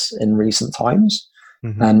us in recent times.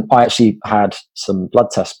 And I actually had some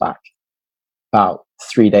blood tests back about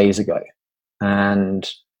 3 days ago, and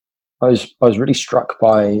I was really struck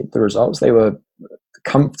by the results. They were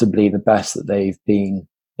comfortably the best that they've been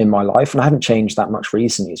in my life, and I haven't changed that much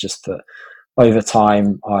recently. It's just that over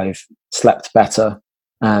time I've slept better,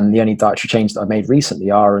 and the only dietary changes that I've made recently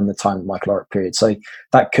are in the time of my caloric period. So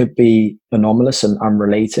that could be anomalous and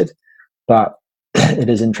unrelated, but it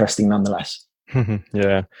is interesting nonetheless.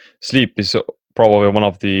 Yeah, sleep is probably one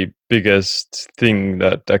of the biggest thing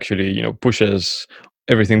that actually pushes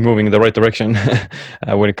everything moving in the right direction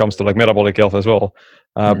when it comes to like metabolic health as well.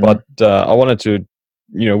 But I wanted to,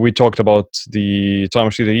 we talked about the time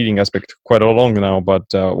restricted eating aspect quite a long now, but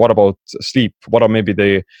what about sleep? What are maybe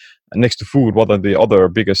the next to food? What are the other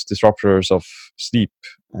biggest disruptors of sleep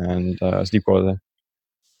and sleep quality?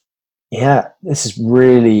 Yeah, this is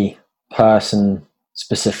really person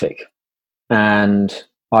specific, and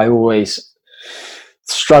I always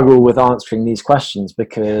struggle with answering these questions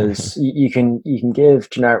because you can give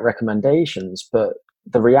generic recommendations, but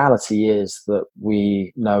the reality is that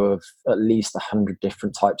we know of at least 100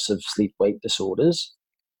 different types of sleep wake disorders,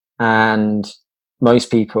 and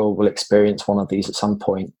most people will experience one of these at some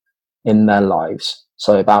point in their lives.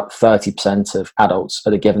 So about 30% of adults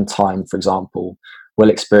at a given time, for example, will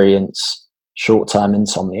experience short-term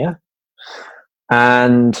insomnia,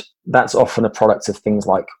 and that's often a product of things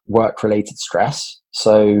like work-related stress.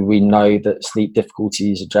 So we know that sleep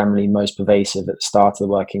difficulties are generally most pervasive at the start of the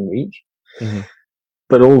working week. Mm-hmm.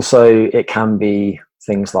 But also it can be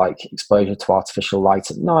things like exposure to artificial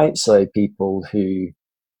light at night. So people who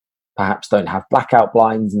perhaps don't have blackout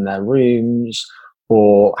blinds in their rooms,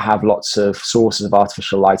 or have lots of sources of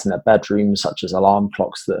artificial light in their bedrooms, such as alarm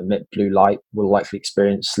clocks that emit blue light, will likely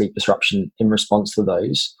experience sleep disruption in response to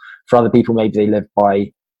those. For other people, maybe they live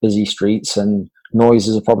by busy streets and noise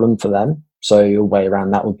is a problem for them. So a way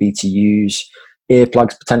around that would be to use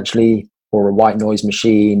earplugs potentially, or a white noise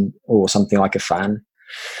machine, or something like a fan.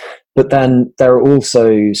 But then there are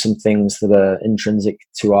also some things that are intrinsic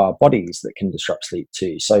to our bodies that can disrupt sleep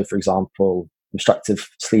too. So for example, obstructive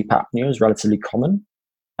sleep apnea is relatively common,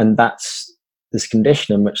 and that's this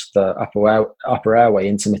condition in which the upper airway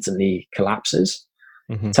intermittently collapses,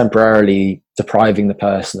 temporarily depriving the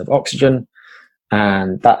person of oxygen,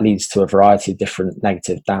 and that leads to a variety of different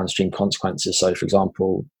negative downstream consequences. So for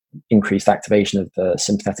example, increased activation of the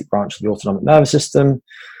sympathetic branch of the autonomic nervous system,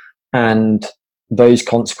 and those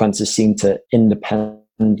consequences seem to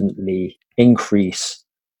independently increase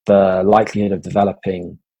the likelihood of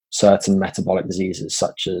developing certain metabolic diseases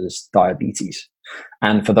such as diabetes.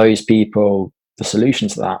 And for those people, the solution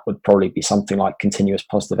to that would probably be something like continuous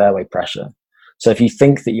positive airway pressure. So if you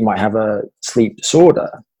think that you might have a sleep disorder,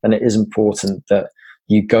 then it is important that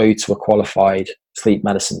you go to a qualified sleep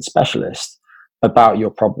medicine specialist about your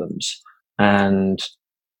problems and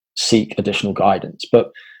seek additional guidance.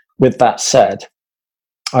 But with that said,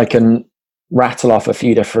 I can rattle off a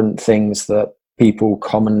few different things that people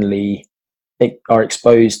commonly are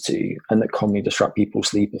exposed to and that commonly disrupt people's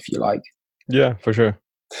sleep, if you like. Yeah, for sure.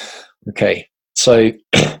 Okay, so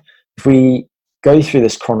if we go through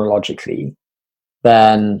this chronologically,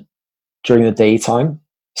 then during the daytime,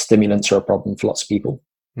 stimulants are a problem for lots of people.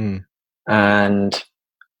 And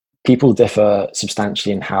people differ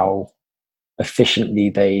substantially in how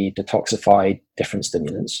efficiently they detoxify different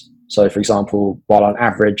stimulants. So for example, while on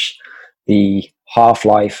average the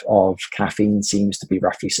half-life of caffeine seems to be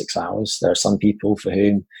roughly 6 hours, there are some people for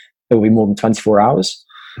whom it will be more than 24 hours.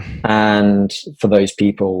 And for those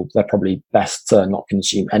people, they're probably best to not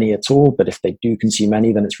consume any at all. But if they do consume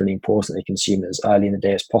any, then it's really important they consume it as early in the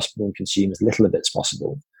day as possible and consume as little of it as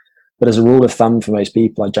possible. But as a rule of thumb for most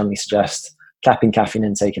people, I generally suggest capping caffeine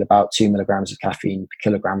intake at about 2 milligrams of caffeine per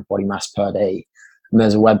kilogram of body mass per day. And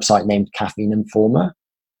there's a website named Caffeine Informer,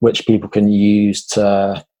 which people can use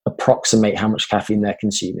to approximate how much caffeine they're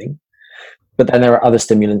consuming. But then there are other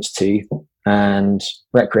stimulants too, and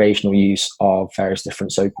recreational use of various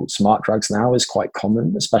different so-called smart drugs now is quite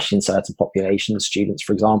common, especially in certain populations, students,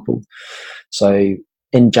 for example. So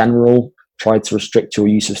in general, try to restrict your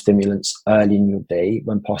use of stimulants early in your day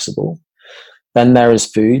when possible. Then there is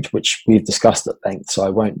food, which we've discussed at length, so I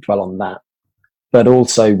won't dwell on that. But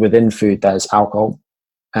also within food, there's alcohol.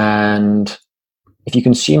 And if you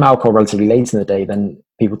consume alcohol relatively late in the day, then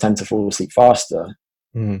people tend to fall asleep faster.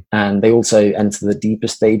 And they also enter the deeper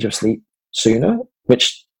stage of sleep sooner,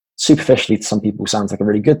 which superficially to some people sounds like a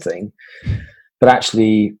really good thing. But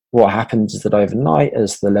actually what happens is that overnight,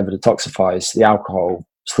 as the liver detoxifies the alcohol,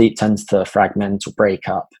 sleep tends to fragment or break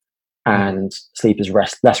up, and sleep is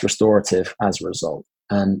less restorative as a result.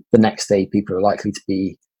 And the next day people are likely to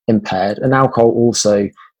be impaired. And alcohol also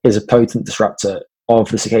is a potent disruptor of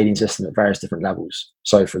the circadian system at various different levels.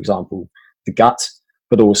 So for example, the gut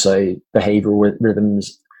but also behavioral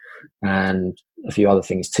rhythms and a few other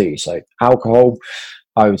things too. So alcohol,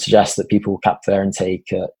 I would suggest that people cap their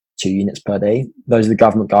intake at 2 units per day. Those are the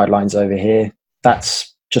government guidelines over here.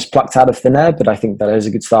 That's just plucked out of thin air, but I think that is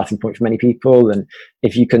a good starting point for many people. And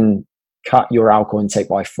if you can cut your alcohol intake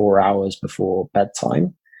by 4 hours before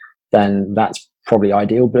bedtime, then that's probably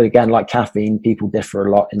ideal. But again, like caffeine, people differ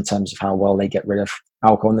a lot in terms of how well they get rid of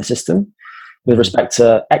alcohol in the system. With respect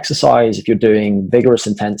to exercise, if you're doing vigorous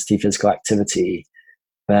intensity physical activity,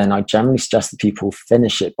 then I generally suggest that people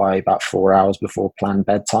finish it by about 4 hours before planned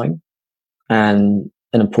bedtime. And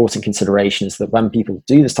an important consideration is that when people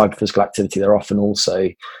do this type of physical activity, they're often also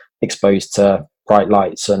exposed to bright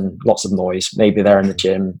lights and lots of noise. Maybe they're in the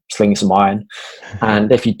gym slinging some iron.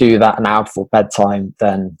 And if you do that an hour before bedtime,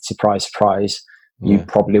 then surprise, surprise, you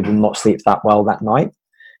probably will not sleep that well that night.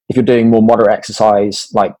 If you're doing more moderate exercise,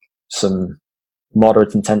 like some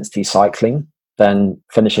moderate intensity cycling, then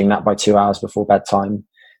finishing that by 2 hours before bedtime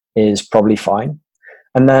is probably fine.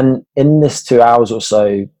 And then in this 2 hours or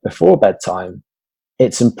so before bedtime,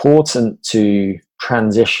 it's important to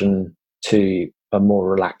transition to a more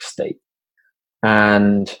relaxed state.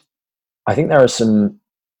 And I think there are some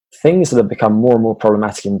things that have become more and more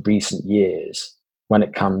problematic in recent years when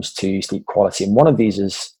it comes to sleep quality. And one of these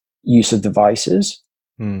is use of devices.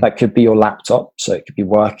 That could be your laptop, so it could be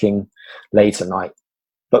working late at night.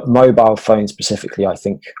 But mobile phones specifically, I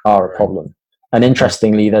think, are a problem. And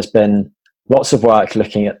interestingly, there's been lots of work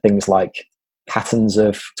looking at things like patterns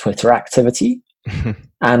of Twitter activity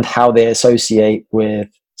and how they associate with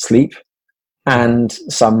sleep and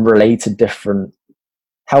some related different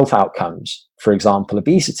health outcomes, for example,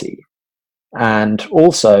 obesity, and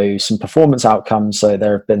also some performance outcomes. So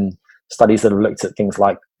there have been studies that have looked at things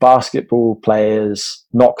like basketball players'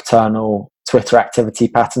 nocturnal Twitter activity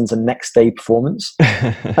patterns and next day performance,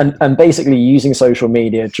 and basically using social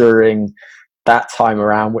media during that time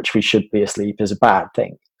around which we should be asleep is a bad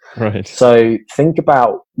thing. Right. So think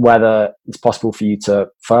about whether it's possible for you to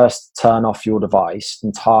first turn off your device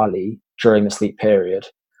entirely during the sleep period.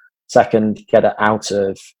 Second, get it out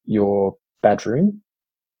of your bedroom.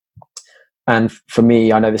 And for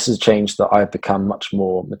me, I know this is a change that I've become much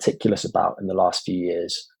more meticulous about in the last few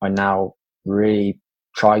years. I now really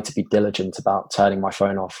try to be diligent about turning my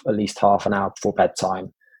phone off at least half an hour before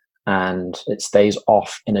bedtime, and it stays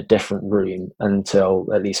off in a different room until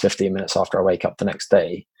at least 15 minutes after I wake up the next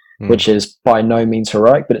day, which is by no means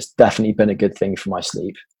heroic, but it's definitely been a good thing for my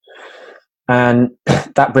sleep. And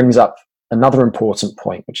that brings up another important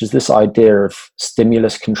point, which is this idea of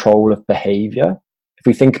stimulus control of behavior. If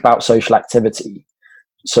we think about social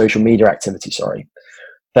media activity,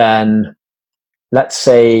 then let's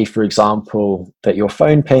say, for example, that your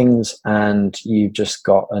phone pings and you've just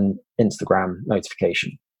got an Instagram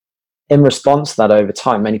notification. In response to that, over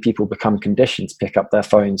time, many people become conditioned to pick up their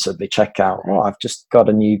phone, so they check out, I've just got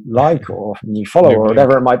a new like or a new follow or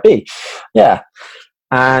whatever it might be. Yeah.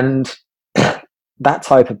 And that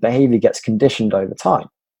type of behavior gets conditioned over time.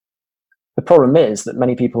 The problem is that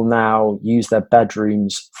many people now use their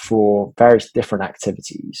bedrooms for various different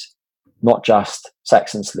activities, not just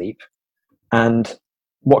sex and sleep. And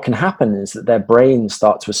what can happen is that their brains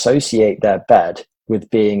start to associate their bed with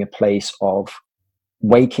being a place of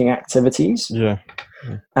waking activities.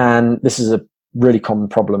 And this is a really common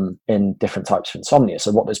problem in different types of insomnia.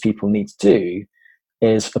 So what those people need to do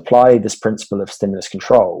is apply this principle of stimulus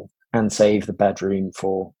control and save the bedroom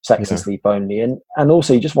for sex and sleep only. And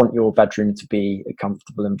also you just want your bedroom to be a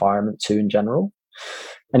comfortable environment too in general.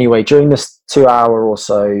 Anyway, during this 2 hour or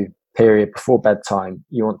so period before bedtime,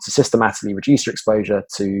 you want to systematically reduce your exposure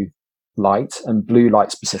to light and blue light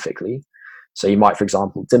specifically. So you might, for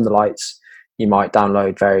example, dim the lights. You might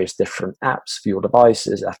download various different apps for your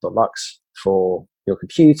devices, f.lux for your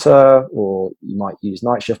computer, or you might use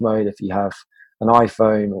night shift mode if you have an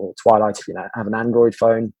iPhone, or Twilight if you have an Android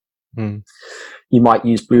phone. You might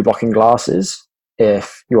use blue blocking glasses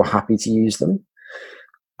if you're happy to use them.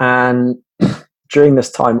 And during this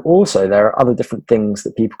time also, there are other different things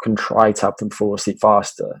that people can try to help them fall asleep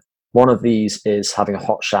faster. One of these is having a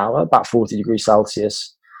hot shower, about 40 degrees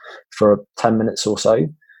Celsius for 10 minutes or so,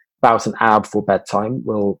 about an hour before bedtime,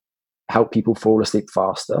 will help people fall asleep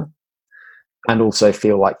faster and also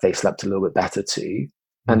feel like they slept a little bit better too.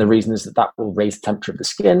 And the reason is that that will raise the temperature of the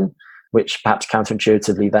skin, which perhaps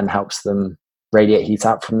counterintuitively then helps them radiate heat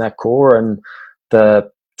out from their core. And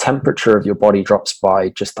the temperature of your body drops by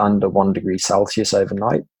just under 1 degree Celsius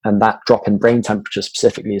overnight. And that drop in brain temperature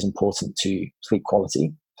specifically is important to sleep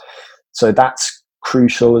quality. So that's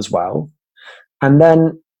crucial as well. And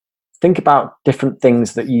then think about different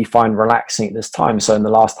things that you find relaxing at this time. So in the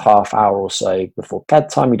last half hour or so before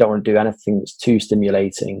bedtime, you don't want to do anything that's too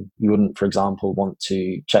stimulating. You wouldn't, for example, want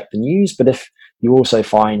to check the news. But if you also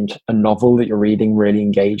find a novel that you're reading really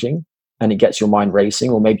engaging and it gets your mind racing,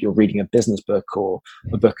 or maybe you're reading a business book or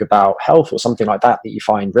a book about health or something like that that you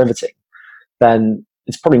find riveting, then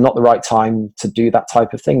it's probably not the right time to do that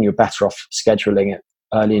type of thing. You're better off scheduling it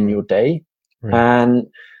early in your day. Right. And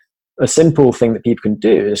a simple thing that people can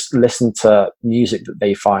do is listen to music that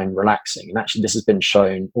they find relaxing. And actually, this has been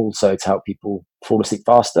shown also to help people fall asleep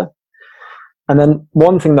faster. And then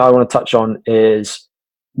one thing that I want to touch on is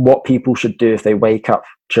what people should do if they wake up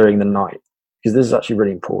during the night, because this is actually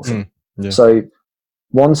really important. Yeah. So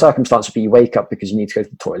one circumstance would be you wake up because you need to go to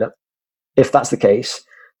the toilet. If that's the case,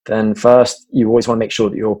 then first you always want to make sure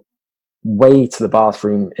that your way to the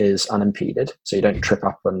bathroom is unimpeded, so you don't trip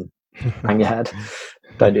up and hang your head.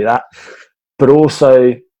 Don't do that. But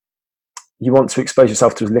also, you want to expose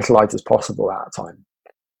yourself to as little light as possible at a time.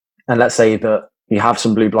 And let's say that you have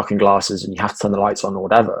some blue blocking glasses and you have to turn the lights on or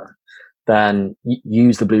whatever, then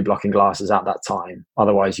use the blue blocking glasses at that time.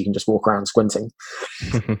 Otherwise, you can just walk around squinting.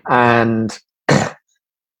 And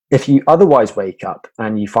if you otherwise wake up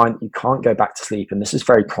and you find that you can't go back to sleep, and this is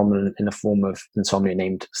very common in a form of insomnia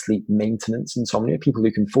named sleep maintenance insomnia, people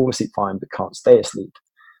who can fall asleep fine but can't stay asleep,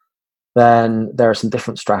 then there are some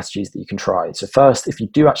different strategies that you can try. So first, if you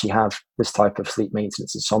do actually have this type of sleep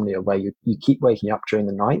maintenance insomnia where you keep waking up during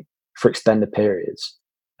the night for extended periods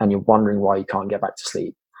and you're wondering why you can't get back to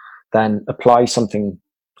sleep, then apply something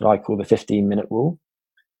that I call the 15-minute rule.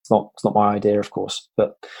 It's not my idea, of course,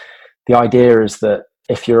 but the idea is that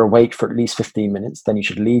if you're awake for at least 15 minutes, then you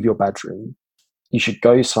should leave your bedroom. You should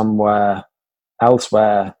go somewhere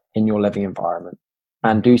elsewhere in your living environment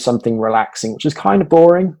and do something relaxing, which is kind of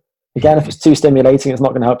boring. Again, if it's too stimulating, it's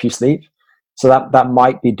not going to help you sleep. So that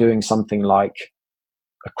might be doing something like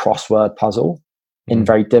a crossword puzzle in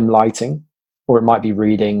very dim lighting, or it might be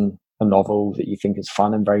reading a novel that you think is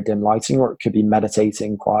fun in very dim lighting, or it could be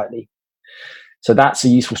meditating quietly. So that's a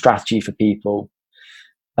useful strategy for people.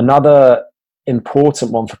 Another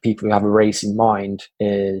important one for people who have a racing mind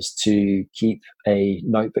is to keep a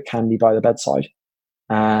notebook handy by the bedside.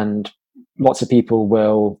 And lots of people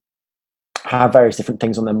will have various different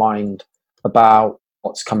things on their mind about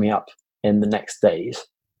what's coming up in the next days.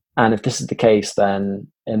 And if this is the case, then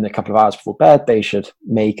in a couple of hours before bed, they should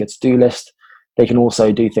make a to-do list. They can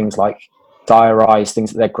also do things like diarize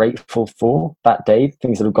things that they're grateful for that day,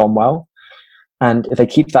 things that have gone well. And if they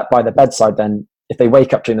keep that by their bedside, then if they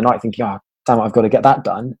wake up during the night thinking, oh, damn, I've got to get that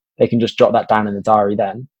done, they can just jot that down in the diary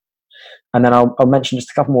then. And then I'll mention just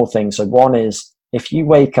a couple more things. So one is, if you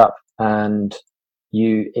wake up and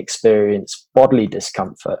you experience bodily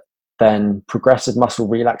discomfort, then progressive muscle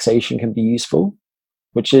relaxation can be useful,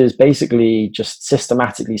 which is basically just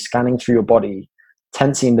systematically scanning through your body,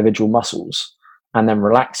 tensing individual muscles, and then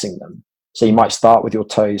relaxing them. So you might start with your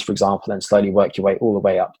toes, for example, then slowly work your way all the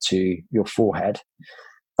way up to your forehead.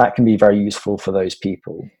 That can be very useful for those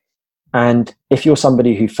people. And if you're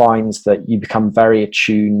somebody who finds that you become very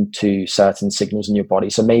attuned to certain signals in your body,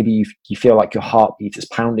 so maybe you feel like your heartbeat is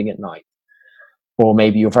pounding at night, or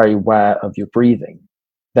maybe you're very aware of your breathing,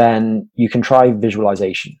 then you can try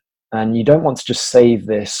visualization. And you don't want to just save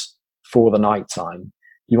this for the nighttime.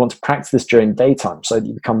 You want to practice this during the daytime so that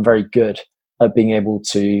you become very good at being able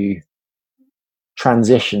to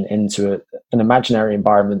transition into an imaginary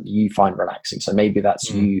environment that you find relaxing. So maybe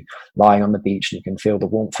that's you lying on the beach and you can feel the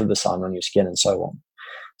warmth of the sun on your skin and so on.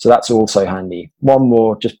 So that's also handy. One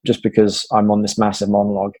more, just because I'm on this massive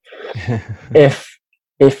monologue.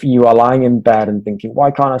 If you are lying in bed and thinking,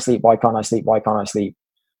 why can't I sleep? Why can't I sleep? Why can't I sleep?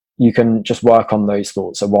 You can just work on those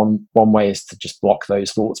thoughts. So one way is to just block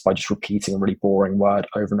those thoughts by just repeating a really boring word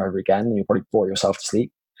over and over again, and you'll probably bore yourself to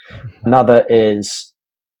sleep. Another is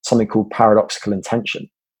something called paradoxical intention,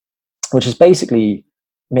 which is basically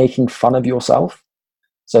making fun of yourself.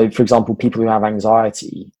 So, for example, people who have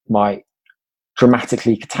anxiety might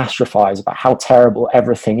dramatically catastrophize about how terrible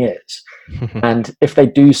everything is. And if they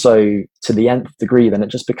do so to the nth degree, then it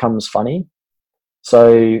just becomes funny.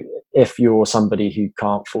 So if you're somebody who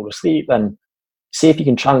can't fall asleep, then see if you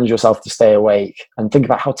can challenge yourself to stay awake and think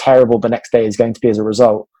about how terrible the next day is going to be as a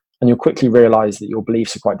result. And you'll quickly realize that your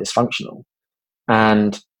beliefs are quite dysfunctional.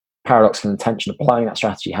 And paradoxical intention, applying that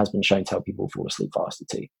strategy, has been shown to help people fall asleep faster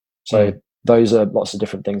too. So those are lots of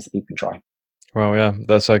different things that people can try. Wow, yeah,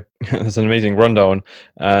 that's an amazing rundown.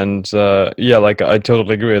 And like I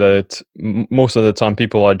totally agree that most of the time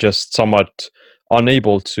people are just somewhat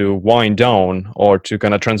unable to wind down or to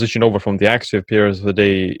kind of transition over from the active periods of the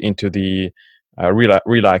day into the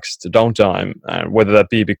relaxed downtime, and whether that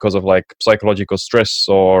be because of like psychological stress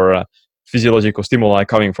or physiological stimuli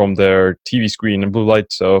coming from their TV screen and blue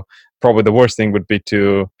light. So probably the worst thing would be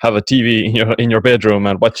to have a TV in your bedroom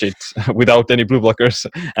and watch it without any blue blockers,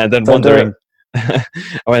 and then wondering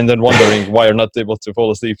why you're not able to fall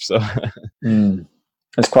asleep. So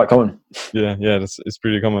it's quite common. Yeah, it's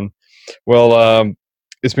pretty common. Well,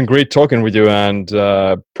 it's been great talking with you, and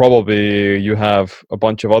probably you have a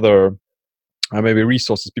bunch of other maybe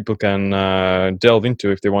resources people can delve into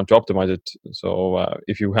if they want to optimize it. So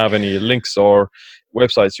if you have any links or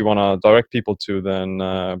websites you want to direct people to, then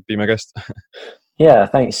be my guest. Yeah,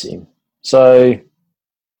 thanks, Siim. So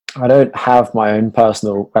I don't have my own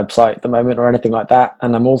personal website at the moment or anything like that.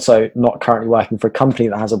 And I'm also not currently working for a company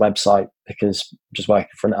that has a website, because I'm just working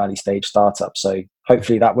for an early stage startup. So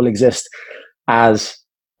hopefully that will exist as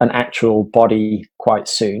an actual body quite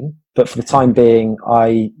soon. But for the time being,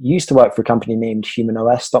 I used to work for a company named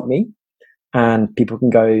humanos.me, and people can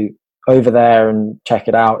go over there and check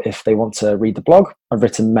it out if they want to read the blog. I've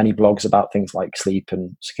written many blogs about things like sleep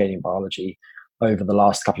and circadian biology over the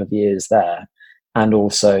last couple of years there, and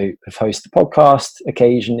also have hosted a podcast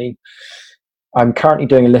occasionally. I'm currently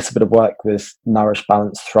doing a little bit of work with Nourish,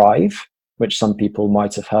 Balance, Thrive, which some people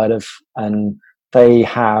might have heard of, and they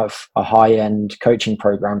have a high-end coaching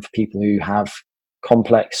program for people who have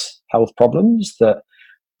complex health problems that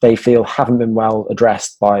they feel haven't been well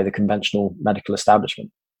addressed by the conventional medical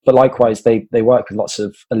establishment. But likewise, they work with lots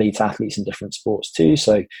of elite athletes in different sports too.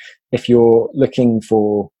 So if you're looking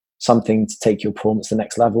for something to take your performance to the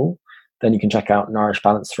next level, then you can check out Nourish,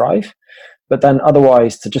 Balance, Thrive. But then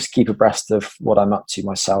otherwise, to just keep abreast of what I'm up to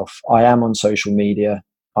myself, I am on social media.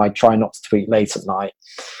 I try not to tweet late at night,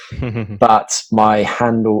 but my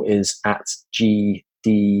handle is at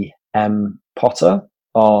GDM Potter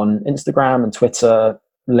on Instagram and Twitter.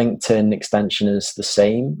 LinkedIn extension is the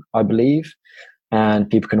same, I believe, and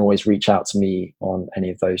people can always reach out to me on any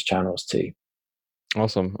of those channels too.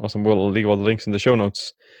 Awesome. We'll leave all the links in the show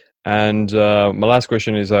notes. And my last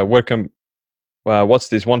question is, what's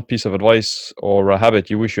this one piece of advice or a habit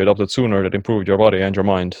you wish you adopted sooner that improved your body and your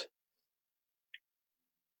mind?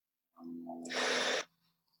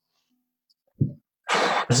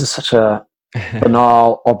 This is such a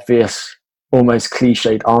banal, obvious, almost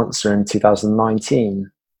cliched answer in 2019,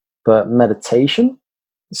 but meditation.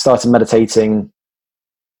 I started meditating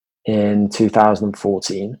in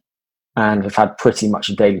 2014 and have had pretty much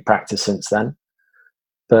a daily practice since then.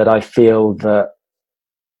 But I feel that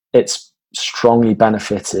it's strongly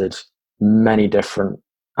benefited many different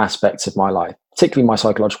aspects of my life, particularly my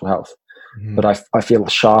psychological health. Mm-hmm. But I feel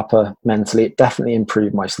sharper mentally. It definitely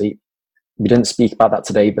improved my sleep. We didn't speak about that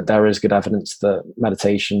today, but there is good evidence that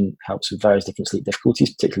meditation helps with various different sleep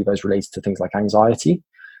difficulties, particularly those related to things like anxiety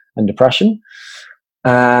and depression.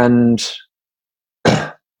 And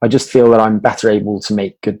I just feel that I'm better able to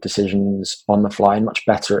make good decisions on the fly and much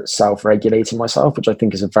better at self-regulating myself, which I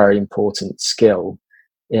think is a very important skill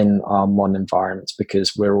in our modern environments,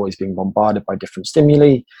 because we're always being bombarded by different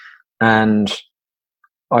stimuli. And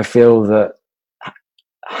I feel that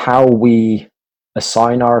how we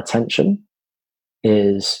assign our attention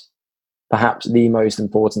is perhaps the most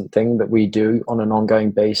important thing that we do on an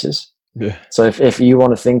ongoing basis. Yeah. So if you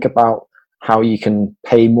want to think about how you can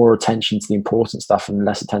pay more attention to the important stuff and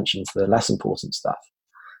less attention to the less important stuff,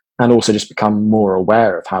 and also just become more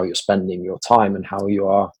aware of how you're spending your time and how you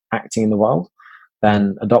are acting in the world,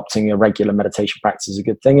 then adopting a regular meditation practice is a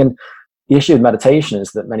good thing. And the issue with meditation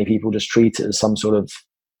is that many people just treat it as some sort of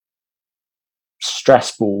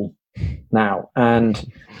stress ball now.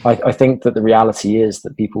 And I think that the reality is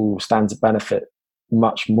that people stand to benefit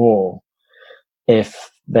much more if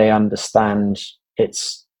they understand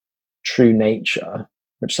its true nature,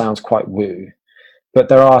 which sounds quite woo. But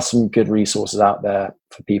there are some good resources out there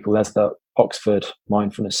for people. There's the Oxford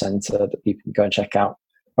Mindfulness Centre that people can go and check out.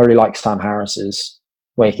 I really like Sam Harris's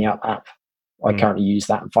Waking Up app. I currently use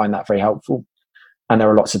that and find that very helpful. And there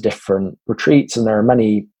are lots of different retreats, and there are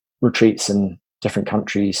many retreats in different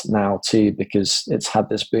countries now too, because it's had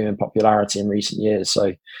this boom in popularity in recent years.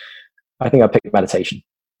 So I think I picked meditation.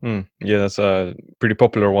 Yeah, that's a pretty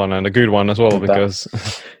popular one and a good one as well, because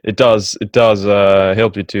it does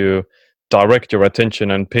help you to direct your attention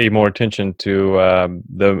and pay more attention to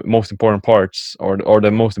the most important parts or the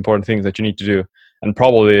most important things that you need to do. And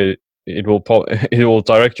probably it will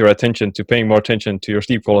direct your attention to paying more attention to your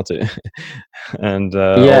sleep quality and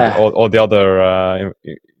all the other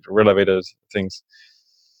related things.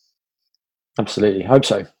 Absolutely, hope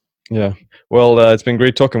so. Yeah, well, it's been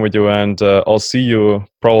great talking with you, and I'll see you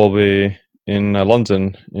probably in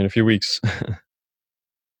London in a few weeks.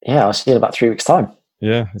 Yeah, I'll see you in about 3 weeks' time.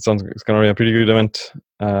 Yeah, it's going to be a pretty good event.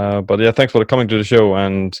 But yeah, thanks for coming to the show,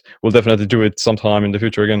 and we'll definitely do it sometime in the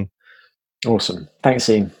future again. Awesome. Thanks,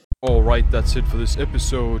 Ian. All right, that's it for this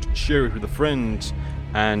episode. Share it with a friend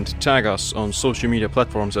and tag us on social media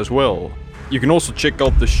platforms as well. You can also check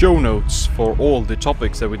out the show notes for all the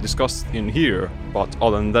topics that we discussed in here. But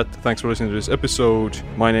other than that, thanks for listening to this episode.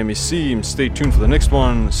 My name is Seam. Stay tuned for the next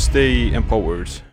one. Stay empowered.